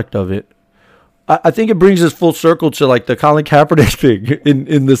product of it. I think it brings us full circle to like the Colin Kaepernick thing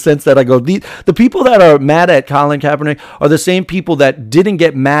in the sense that I go, the people that are mad at Colin Kaepernick are the same people that didn't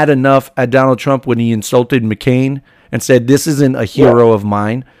get mad enough at Donald Trump when he insulted McCain and said, this isn't a hero of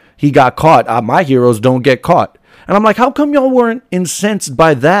mine. He got caught. My heroes don't get caught. And I'm like, how come y'all weren't incensed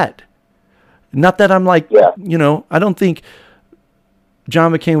by that? Not that I'm like, you know, I don't think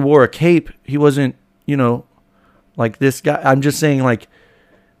John McCain wore a cape. He wasn't, you know, like this guy. I'm just saying, like,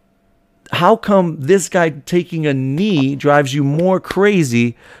 how come this guy taking a knee drives you more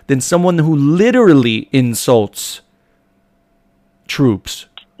crazy than someone who literally insults troops?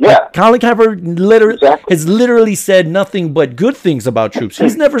 Yeah. Like, Colin Kaepernick has literally said nothing but good things about troops.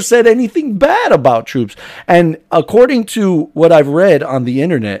 He's never said anything bad about troops. And according to what I've read on the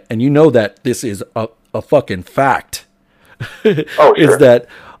internet, and you know that this is a fucking fact, is that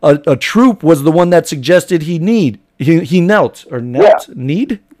a troop was the one that suggested he knelt.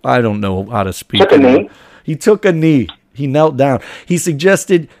 Need? I don't know how to speak. Took a knee. He took a knee. He knelt down. He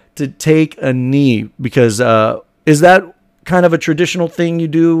suggested to take a knee because is that kind of a traditional thing you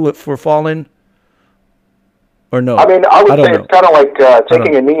do for fallen? Or no? I mean, I would say it's kind of like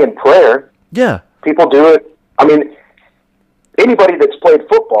taking a knee in prayer. Yeah. People do it. I mean, anybody that's played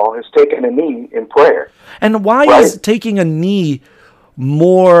football has taken a knee in prayer. And why right? is taking a knee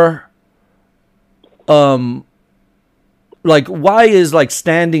more, like, why is, like,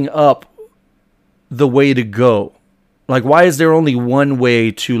 standing up the way to go? Like, why is there only one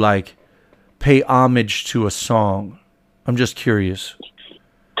way to, like, pay homage to a song? I'm just curious.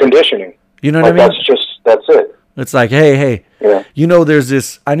 Conditioning. You know what I mean? That's it. It's like, hey, yeah. You know, there's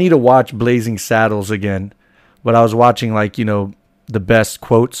this, I need to watch Blazing Saddles again, but I was watching, like, you know, the best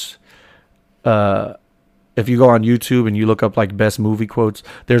quotes. If you go on YouTube and you look up, like, best movie quotes,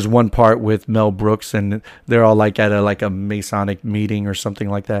 there's one part with Mel Brooks, and they're all, like, at a Masonic meeting or something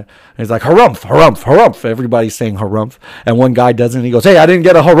like that. And it's like, harumph, harumph, harumph. Everybody's saying harumph. And one guy doesn't, and he goes, hey, I didn't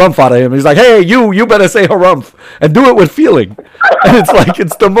get a harumph out of him. And he's like, hey, you better say harumph and do it with feeling. And it's like,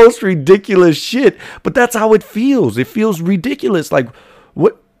 it's the most ridiculous shit. But that's how it feels. It feels ridiculous. Like,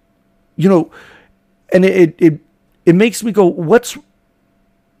 what, you know, and it makes me go, what's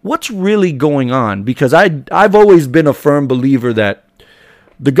really going on? Because I've always been a firm believer that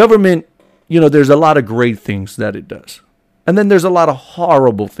the government, you know, there's a lot of great things that it does. And then there's a lot of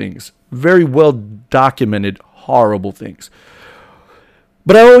horrible things, very well documented horrible things.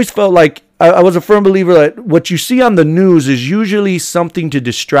 But I always felt like I was a firm believer that what you see on the news is usually something to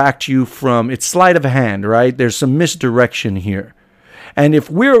distract you from, it's sleight of hand, right? There's some misdirection here. And if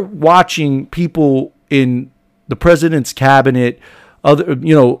we're watching people in the president's cabinet, other,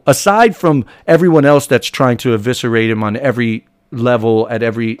 you know, aside from everyone else that's trying to eviscerate him on every level at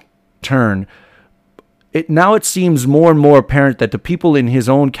every turn, it seems more and more apparent that the people in his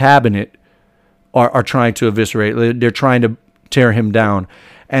own cabinet are trying to eviscerate. They're trying to tear him down.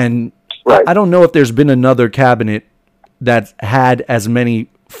 And right. I don't know if there's been another cabinet that's had as many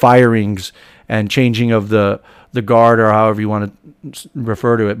firings and changing of the guard, or however you want to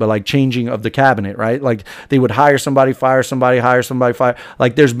refer to it, but like changing of the cabinet, right? Like they would hire somebody, fire somebody, hire somebody, fire.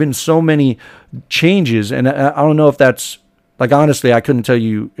 Like there's been so many changes, and I don't know if that's, like, honestly, I couldn't tell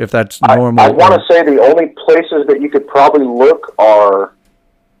you if that's normal. I want to say the only places that you could probably look are,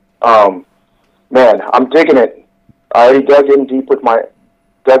 man, I'm digging it. I already dug in deep with my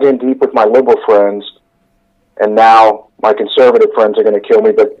liberal friends, and now my conservative friends are going to kill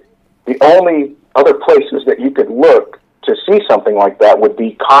me. But the only other places that you could look to see something like that would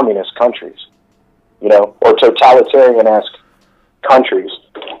be communist countries, you know, or totalitarian-esque countries.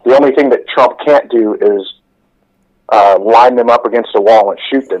 The only thing that Trump can't do is line them up against a wall and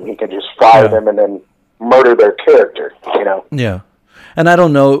shoot them. He can just fire them and then murder their character, you know? Yeah. And I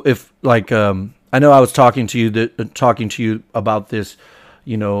don't know if, like, I know I was talking to you about this,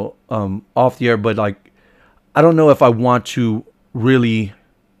 you know, off the air, but, like, I don't know if I want to really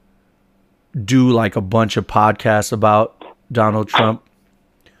do, like, a bunch of podcasts about Donald Trump,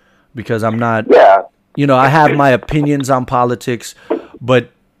 because I'm not, you know, I have my opinions on politics,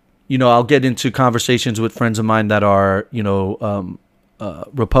 but, you know, I'll get into conversations with friends of mine that are, you know,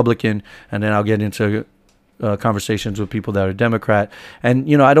 Republican, and then I'll get into conversations with people that are Democrat. And,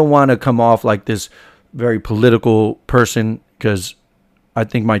 you know, I don't want to come off like this very political person, because I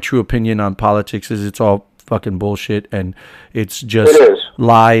think my true opinion on politics is it's all fucking bullshit, and it's just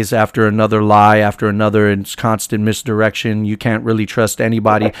lies after another lie after another, and it's constant misdirection. You can't really trust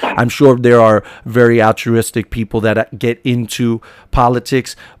anybody. I'm sure there are very altruistic people that get into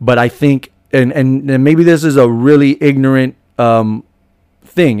politics, but I think, and maybe this is a really ignorant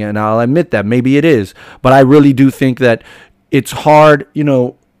thing, and I'll admit that maybe it is, but I really do think that it's hard, you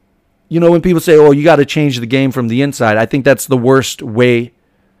know, when people say, oh, you got to change the game from the inside, I think that's the worst way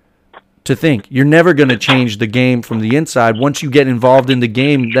to think. You're never going to change the game from the inside. Once you get involved in the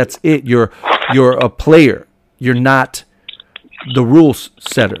game, that's it. You're a player. You're not the rules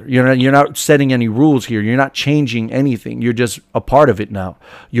setter. You're not setting any rules here. You're not changing anything. You're just a part of it now.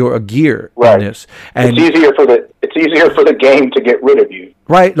 You're a gear in this. And it's easier for the game to get rid of you.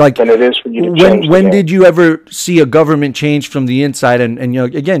 Right, like than it is for you to change. When did you ever see a government change from the inside? And you know,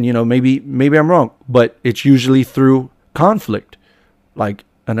 again, you know, maybe I'm wrong, but it's usually through conflict. Like,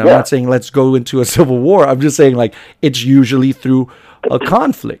 and I'm not saying let's go into a civil war. I'm just saying, like, it's usually through a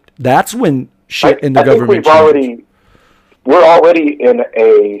conflict. That's when shit in the government changes. We're already in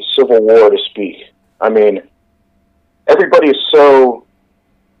a civil war, to speak. I mean, everybody is so.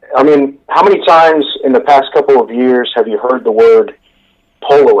 I mean, how many times in the past couple of years have you heard the word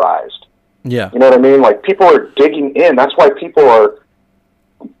polarized? Yeah. You know what I mean? Like, people are digging in. That's why they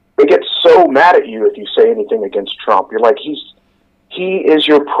get so mad at you if you say anything against Trump. You're like, he is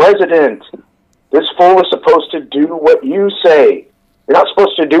your president. This fool is supposed to do what you say. You're not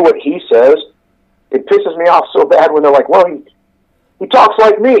supposed to do what he says. It pisses me off so bad when they're like, well, he talks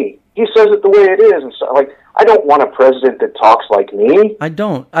like me. He says it the way it is. And so, like, I don't want a president that talks like me. I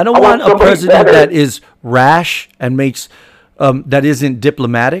don't want a president that is rash and makes that isn't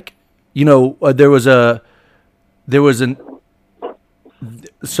diplomatic. You know,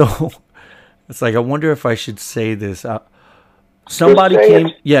 so it's like, I wonder if I should say this. Somebody came.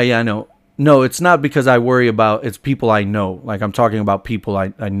 Yeah, I know. No, it's not because I worry about, it's people I know. Like, I'm talking about people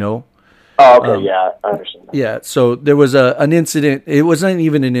I know. Oh, okay, yeah, I understand that. Yeah, so there was an incident. It wasn't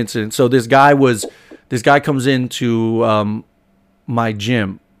even an incident. So this guy comes into my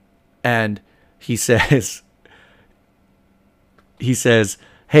gym, and he says,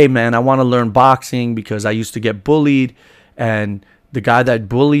 "Hey man, I want to learn boxing because I used to get bullied, and the guy that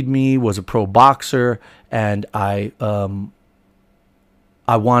bullied me was a pro boxer, and I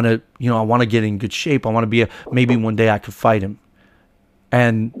want to get in good shape. I want to maybe one day I could fight him."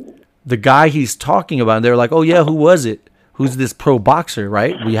 And the guy he's talking about, they're like, "Oh yeah, who was it? Who's this pro boxer,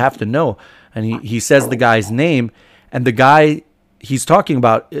 right? We have to know." And he says the guy's name, and the guy he's talking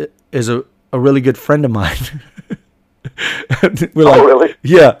about is a really good friend of mine. We're like, really?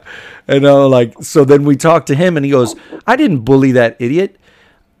 Yeah. And so then we talked to him, and he goes, "I didn't bully that idiot.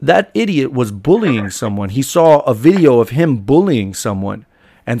 That idiot was bullying someone. He saw a video of him bullying someone."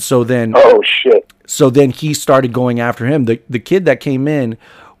 And so then, oh shit. So then he started going after him. The kid that came in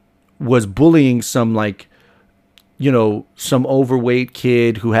was bullying some some overweight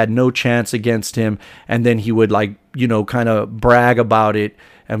kid who had no chance against him, and then he would kind of brag about it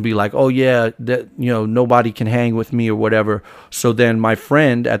and be like, "Oh yeah, that nobody can hang with me," or whatever. So then my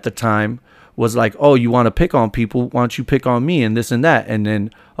friend at the time was like, "Oh, you want to pick on people? Why don't you pick on me?" and this and that. And then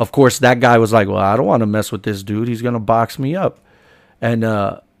of course that guy was like, "Well, I don't want to mess with this dude. He's gonna box me up." And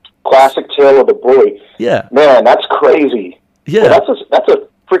classic tale of the bully. Yeah, man, that's crazy. Yeah, well, that's a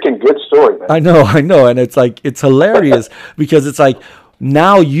freaking good story, man. I know, and it's hilarious because it's like,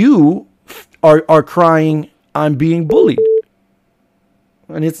 now you are crying, "I'm being bullied,"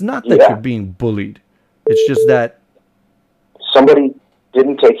 and it's not that you're being bullied. It's just that somebody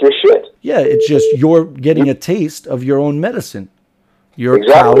didn't take your shit. Yeah, it's just you're getting a taste of your own medicine. You're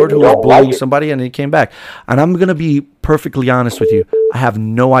exactly. a coward who was bullying somebody, and it came back. And I'm going to be perfectly honest with you. I have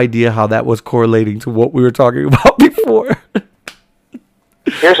no idea how that was correlating to what we were talking about before.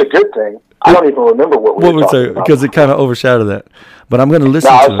 Here's a good thing. I don't even remember what we were talking about. Because it kind of overshadowed that. But I'm going to listen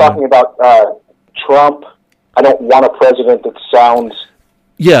to it. I was talking about Trump. I don't want a president that sounds...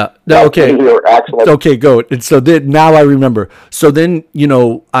 Yeah. Okay. Okay, go. And so then now I remember. So then,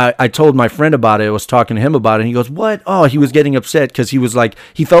 I told my friend about it. I was talking to him about it. And he goes, "What?" Oh, he was getting upset because he was like,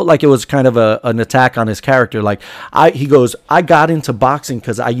 he felt like it was kind of an attack on his character. Like, he goes, "I got into boxing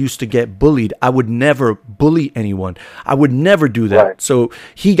because I used to get bullied. I would never bully anyone. I would never do that." Right. So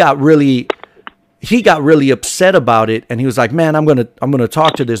he got really upset about it. And he was like, "Man, I'm gonna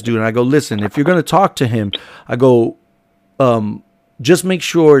talk to this dude." And I go, "Listen, if you're gonna talk to him," I go, just make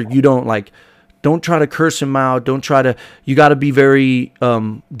sure you don't try to curse him out. You got to be very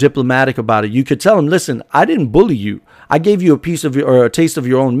diplomatic about it. You could tell him, "Listen, I didn't bully you. I gave you a taste of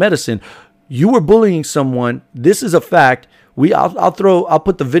your own medicine. You were bullying someone. This is a fact. I'll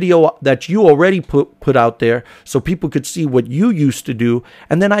put the video that you already put out there so people could see what you used to do.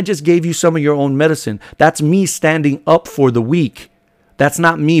 And then I just gave you some of your own medicine. That's me standing up for the weak. That's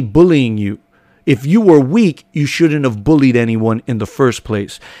not me bullying you. If you were weak, you shouldn't have bullied anyone in the first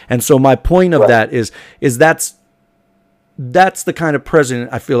place." And so my point of that is that's the kind of president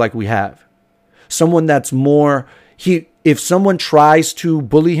I feel like we have. Someone that's more, if someone tries to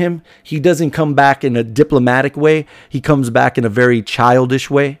bully him, he doesn't come back in a diplomatic way. He comes back in a very childish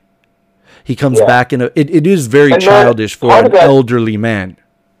way. He comes back in it is very childish for an elderly man.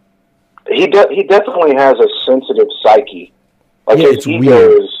 He definitely has a sensitive psyche. Like it's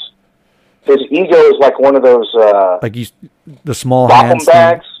weird. His ego is like one of those the small Bopham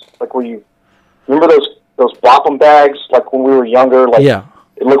bags, like where you remember those Bopham bags, like when we were younger. Like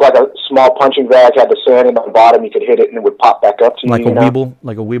it looked like a small punching bag, had the sand in the bottom. You could hit it and it would pop back up to you. Like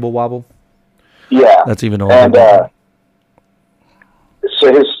a weeble wobble. Yeah, that's even older. And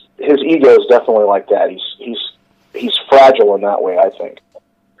so his ego is definitely like that. He's fragile in that way, I think.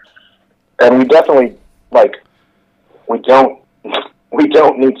 And we definitely we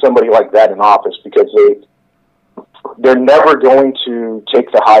don't need somebody like that in office because they're never going to take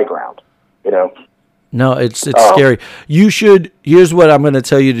the high ground, No, it's scary. You should. Here's what I'm going to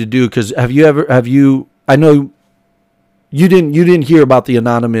tell you to do. Because have you? I know you didn't hear about an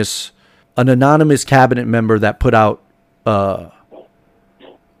anonymous cabinet member that put out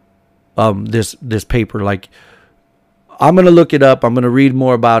this paper. Like, I'm going to look it up. I'm going to read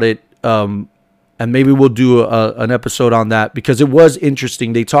more about it. And maybe we'll do an episode on that because it was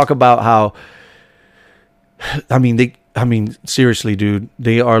interesting. They talk about how I mean, seriously, dude,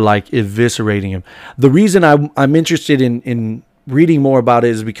 they are like eviscerating him. The reason I'm interested in reading more about it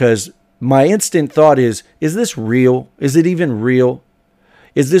is because my instant thought is this real? Is it even real?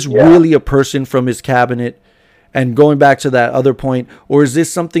 Is this really a person from his cabinet? And going back to that other point, or is this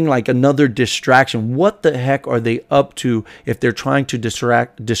something like another distraction? What the heck are they up to if they're trying to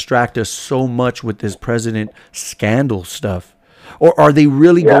distract us so much with this president scandal stuff? Or are they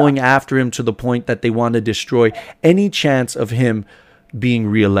really going after him to the point that they want to destroy any chance of him being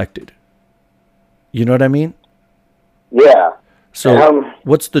reelected? You know what I mean? Yeah. So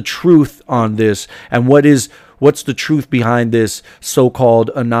what's the truth on this? And what's the truth behind this so-called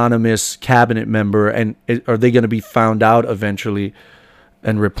anonymous cabinet member? And are they going to be found out eventually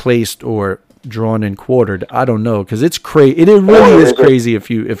and replaced or drawn and quartered? I don't know, because it's crazy. It really is crazy if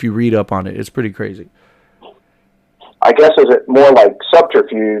you read up on it. It's pretty crazy. I guess is it more like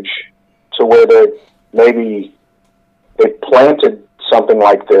subterfuge to where they planted something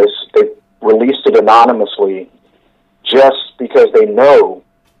like this. They released it anonymously just because they know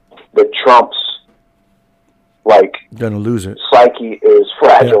that Trump's gonna lose it. Psyche is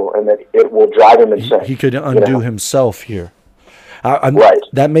fragile and that it will drive him insane. He could undo himself here. Right.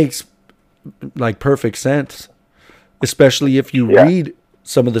 That makes perfect sense, especially if you read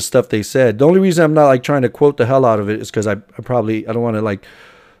some of the stuff they said. The only reason I'm not trying to quote the hell out of it is because I don't want to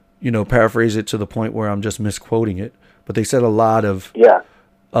paraphrase it to the point where I'm just misquoting it. But they said a lot of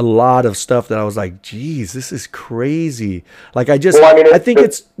stuff that I was like, geez, this is crazy. I think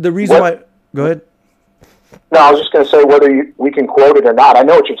it's the reason why. Go ahead. No, I was just going to say whether we can quote it or not. I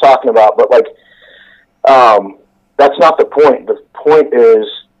know what you're talking about, but that's not the point. The point is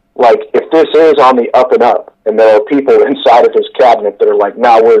if this is on the up and up, and there are people inside of his cabinet that are like,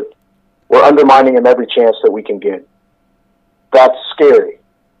 "No, we're undermining him every chance that we can get." That's scary.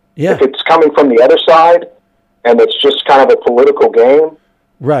 Yeah. If it's coming from the other side, and it's just kind of a political game,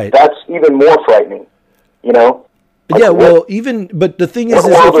 right? That's even more frightening. But the thing is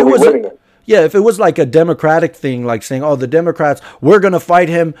if it was if it was like a Democratic thing, saying, "Oh, the Democrats, we're going to fight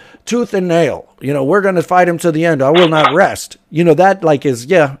him tooth and nail. We're going to fight him to the end. I will not rest." Is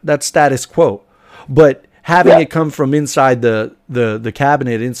that's status quo. But having it come from inside the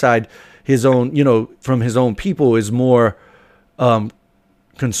cabinet, inside his own, from his own people, is more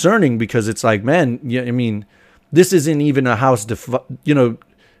concerning, because it's this isn't even a house.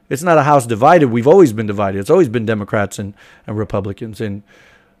 It's not a house divided. We've always been divided. It's always been Democrats and Republicans and.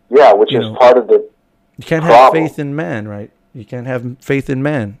 Yeah, which is part of the You can't have faith in man, right? You can't have faith in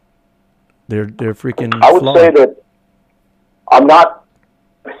man. They're freaking I would flawed. say that I'm not,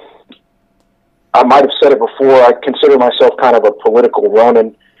 I might have said it before, I consider myself kind of a political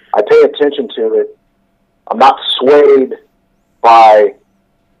Roman. I pay attention to it. I'm not swayed by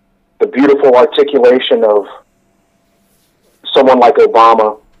the beautiful articulation of someone like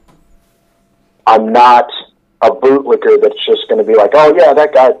Obama. I'm not a bootlicker that's just going to be like, oh yeah,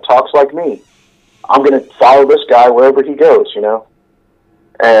 that guy talks like me. I'm going to follow this guy wherever he goes,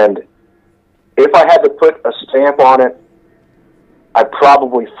 And if I had to put a stamp on it, I'd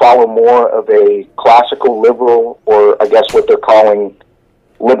probably follow more of a classical liberal, or I guess what they're calling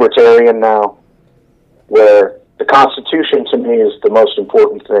libertarian now, where the Constitution to me is the most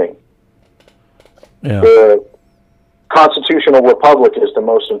important thing. Yeah. The constitutional republic is the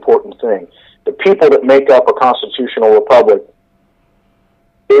most important thing. The people that make up a constitutional republic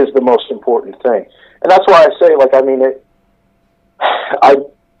is the most important thing. And that's why I say,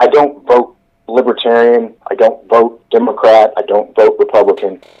 I don't vote libertarian, I don't vote Democrat, I don't vote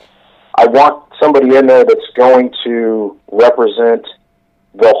Republican. I want somebody in there that's going to represent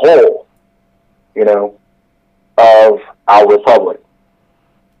the whole, of our republic.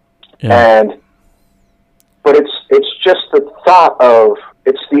 Yeah. But it's just the thought of,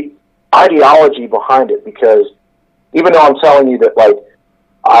 it's the ideology behind it, because even though I'm telling you that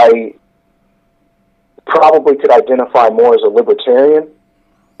I probably could identify more as a libertarian,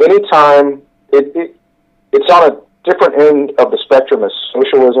 anytime it's on a different end of the spectrum as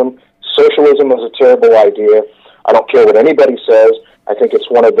socialism. Socialism is a terrible idea. I don't care what anybody says. I think it's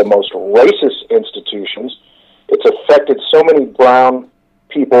one of the most racist institutions. It's affected so many brown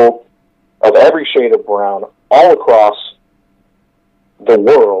people of every shade of brown all across the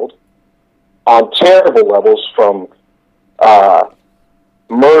world on terrible levels, from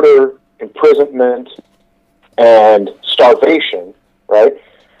murder, imprisonment, and starvation, right?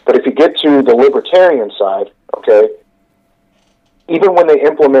 But if you get to the libertarian side, okay, even when they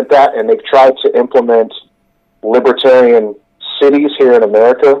implement that, and they've tried to implement libertarian cities here in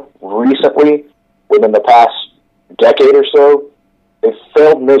America recently, within the past decade or so, they've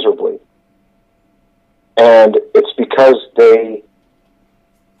failed miserably. And it's because they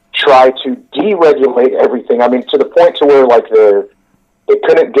try to deregulate everything. I mean, to the point to where like they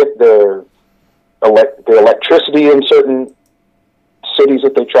couldn't get the electricity in certain cities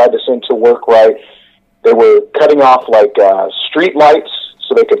that they tried to send to work right. They were cutting off like street lights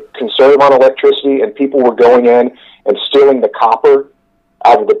so they could conserve on electricity, and people were going in and stealing the copper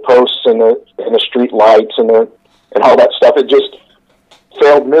out of the posts and the street lights and all that stuff. It just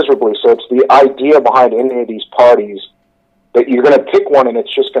failed miserably. So it's the idea behind any of these parties that you're going to pick one and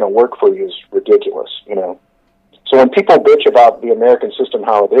it's just going to work for you is ridiculous, you know. So when people bitch about the American system,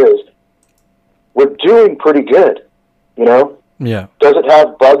 how it is, we're doing pretty good, you know. Yeah. Does it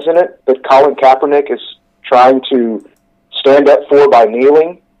have bugs in it that Colin Kaepernick is trying to stand up for by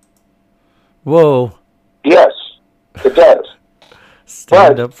kneeling? Whoa. Yes, it does.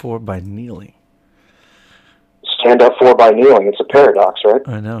 Stand up for by kneeling. Stand up for by kneeling. It's a paradox, right?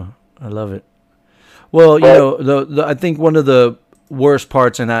 I know. I love it. Well, you know, I think one of the worst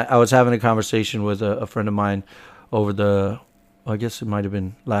parts, and I was having a conversation with a friend of mine over I guess it might have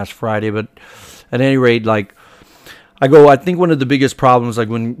been last Friday, but at any rate, like, I think one of the biggest problems, like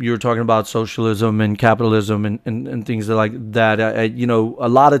when you were talking about socialism and capitalism and things like that, you know, a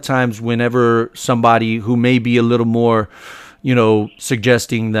lot of times whenever somebody who may be a little more, you know,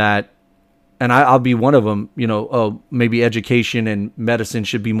 suggesting that, and I'll be one of them, you know, maybe education and medicine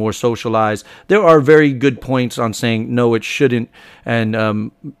should be more socialized. There are very good points on saying, no, it shouldn't,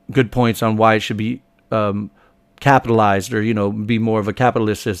 and good points on why it should be capitalized or, you know, be more of a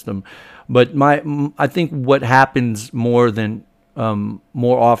capitalist system. But I think what happens more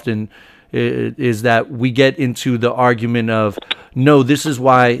often is that we get into the argument of, no, this is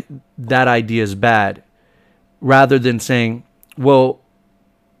why that idea is bad, rather than saying, well,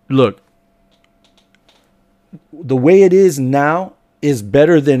 look, the way it is now is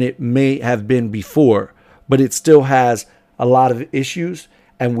better than it may have been before, but it still has a lot of issues,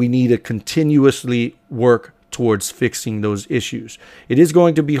 and we need to continuously work towards fixing those issues. It is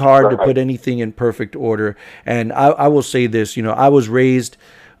going to be hard to put anything in perfect order. And I will say this, you know, I was raised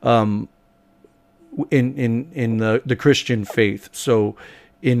in the Christian faith. So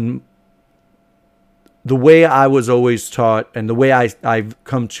in the way I was always taught and the way I've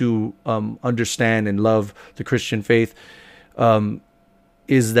come to understand and love the Christian faith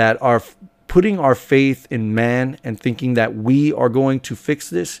is that putting our faith in man and thinking that we are going to fix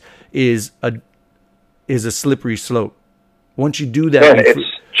this is a slippery slope. Once you do that,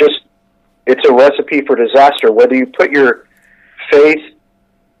 it's a recipe for disaster. Whether you put your faith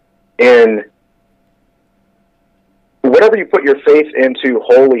in whatever you put your faith into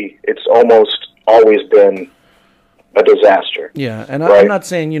wholly, it's almost always been a disaster. Yeah, and right? I'm not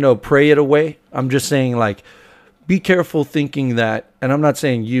saying, you know, pray it away. I'm just saying, like, be careful thinking that, and I'm not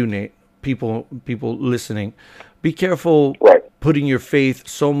saying you, Nate, people listening, be careful putting your faith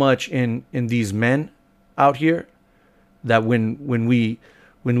so much in these men out here that when we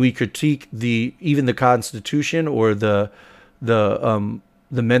critique even the Constitution or the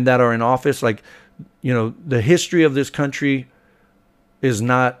men that are in office, like, you know, the history of this country is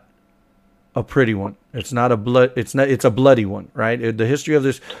not a pretty one. It's not it's a bloody one, right? The history of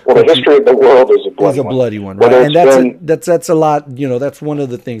this the history of the world is a bloody one, right? And that's a lot, you know, that's one of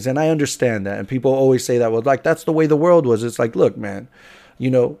the things, and I understand that, and people always say that, well, like, that's the way the world was. It's like, look, man, you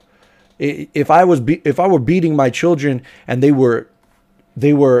know, if I were beating my children and they were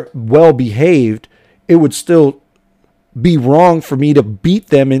well behaved, it would still be wrong for me to beat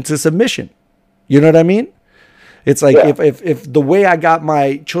them into submission. You know what I mean? It's like, if the way I got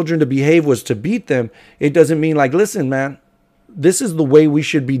my children to behave was to beat them, it doesn't mean, like, listen, man, this is the way we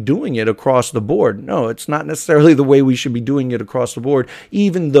should be doing it across the board. No, it's not necessarily the way we should be doing it across the board,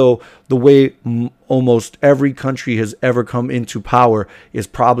 even though the way almost every country has ever come into power is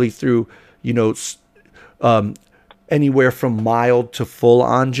probably through, you know, anywhere from mild to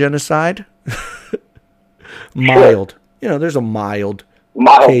full-on genocide. Mild. You know, there's a mild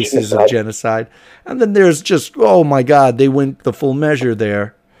cases genocide. Of genocide. And then there's just, oh my God, they went the full measure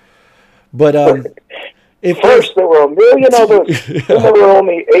there. But first there were 1 million of us, then there were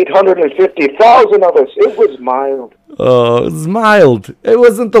only 850,000 of us. It was mild. Oh, it was mild. It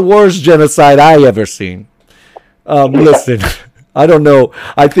wasn't the worst genocide I ever seen. Listen, I don't know.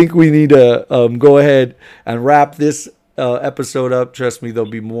 I think we need to go ahead and wrap this episode up. Trust me, there'll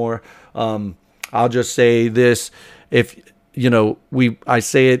be more. I'll just say this. If, you know, I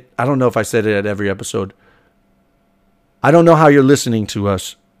say it, I don't know if I said it at every episode. I don't know how you're listening to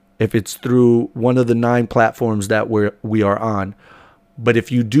us, if it's through one of the 9 platforms that we are on. But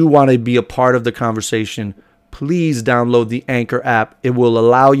if you do want to be a part of the conversation, please download the Anchor app. It will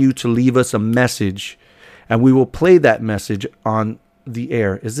allow you to leave us a message and we will play that message on the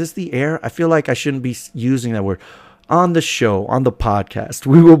air. Is this the air? I feel like I shouldn't be using that word. On the show, on the podcast.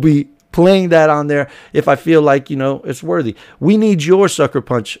 We will be playing that on there if I feel like, it's worthy. We need your sucker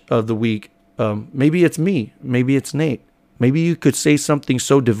punch of the week. Maybe it's me. Maybe it's Nate. Maybe you could say something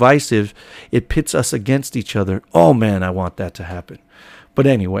so divisive it pits us against each other. Oh, man, I want that to happen. But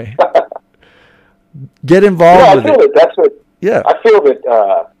anyway, get involved with it. I feel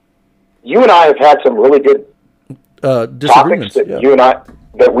that you and I have had some really good topics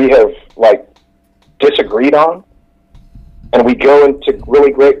that we have disagreed on, and we go into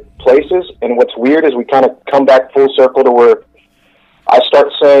really great places. And what's weird is we kind of come back full circle to where I start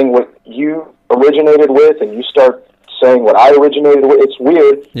saying what you originated with, and you start saying what I originated with. It's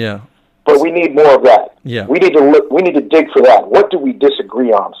weird. Yeah. But we need more of that. Yeah. We need to look. We need to dig for that. What do we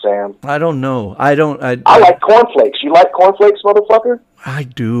disagree on, Sam? I don't know. I like cornflakes. You like cornflakes, motherfucker? I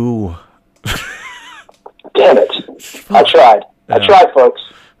do. Damn it! I tried. I tried, folks.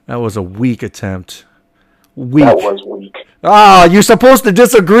 That was a weak attempt. Weak. That was weak. Ah, you're supposed to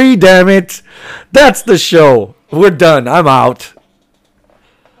disagree, damn it. That's the show. We're done. I'm out.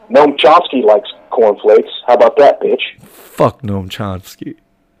 Noam Chomsky likes cornflakes. How about that, bitch? Fuck Noam Chomsky.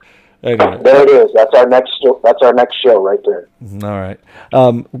 Anyway. There it is. That's our next show right there. All right.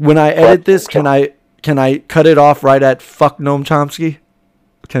 When I edit this, can I cut it off right at fuck Noam Chomsky?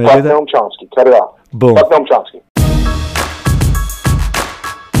 Can I do that? Fuck Noam Chomsky. Cut it off. Boom. Fuck Noam Chomsky.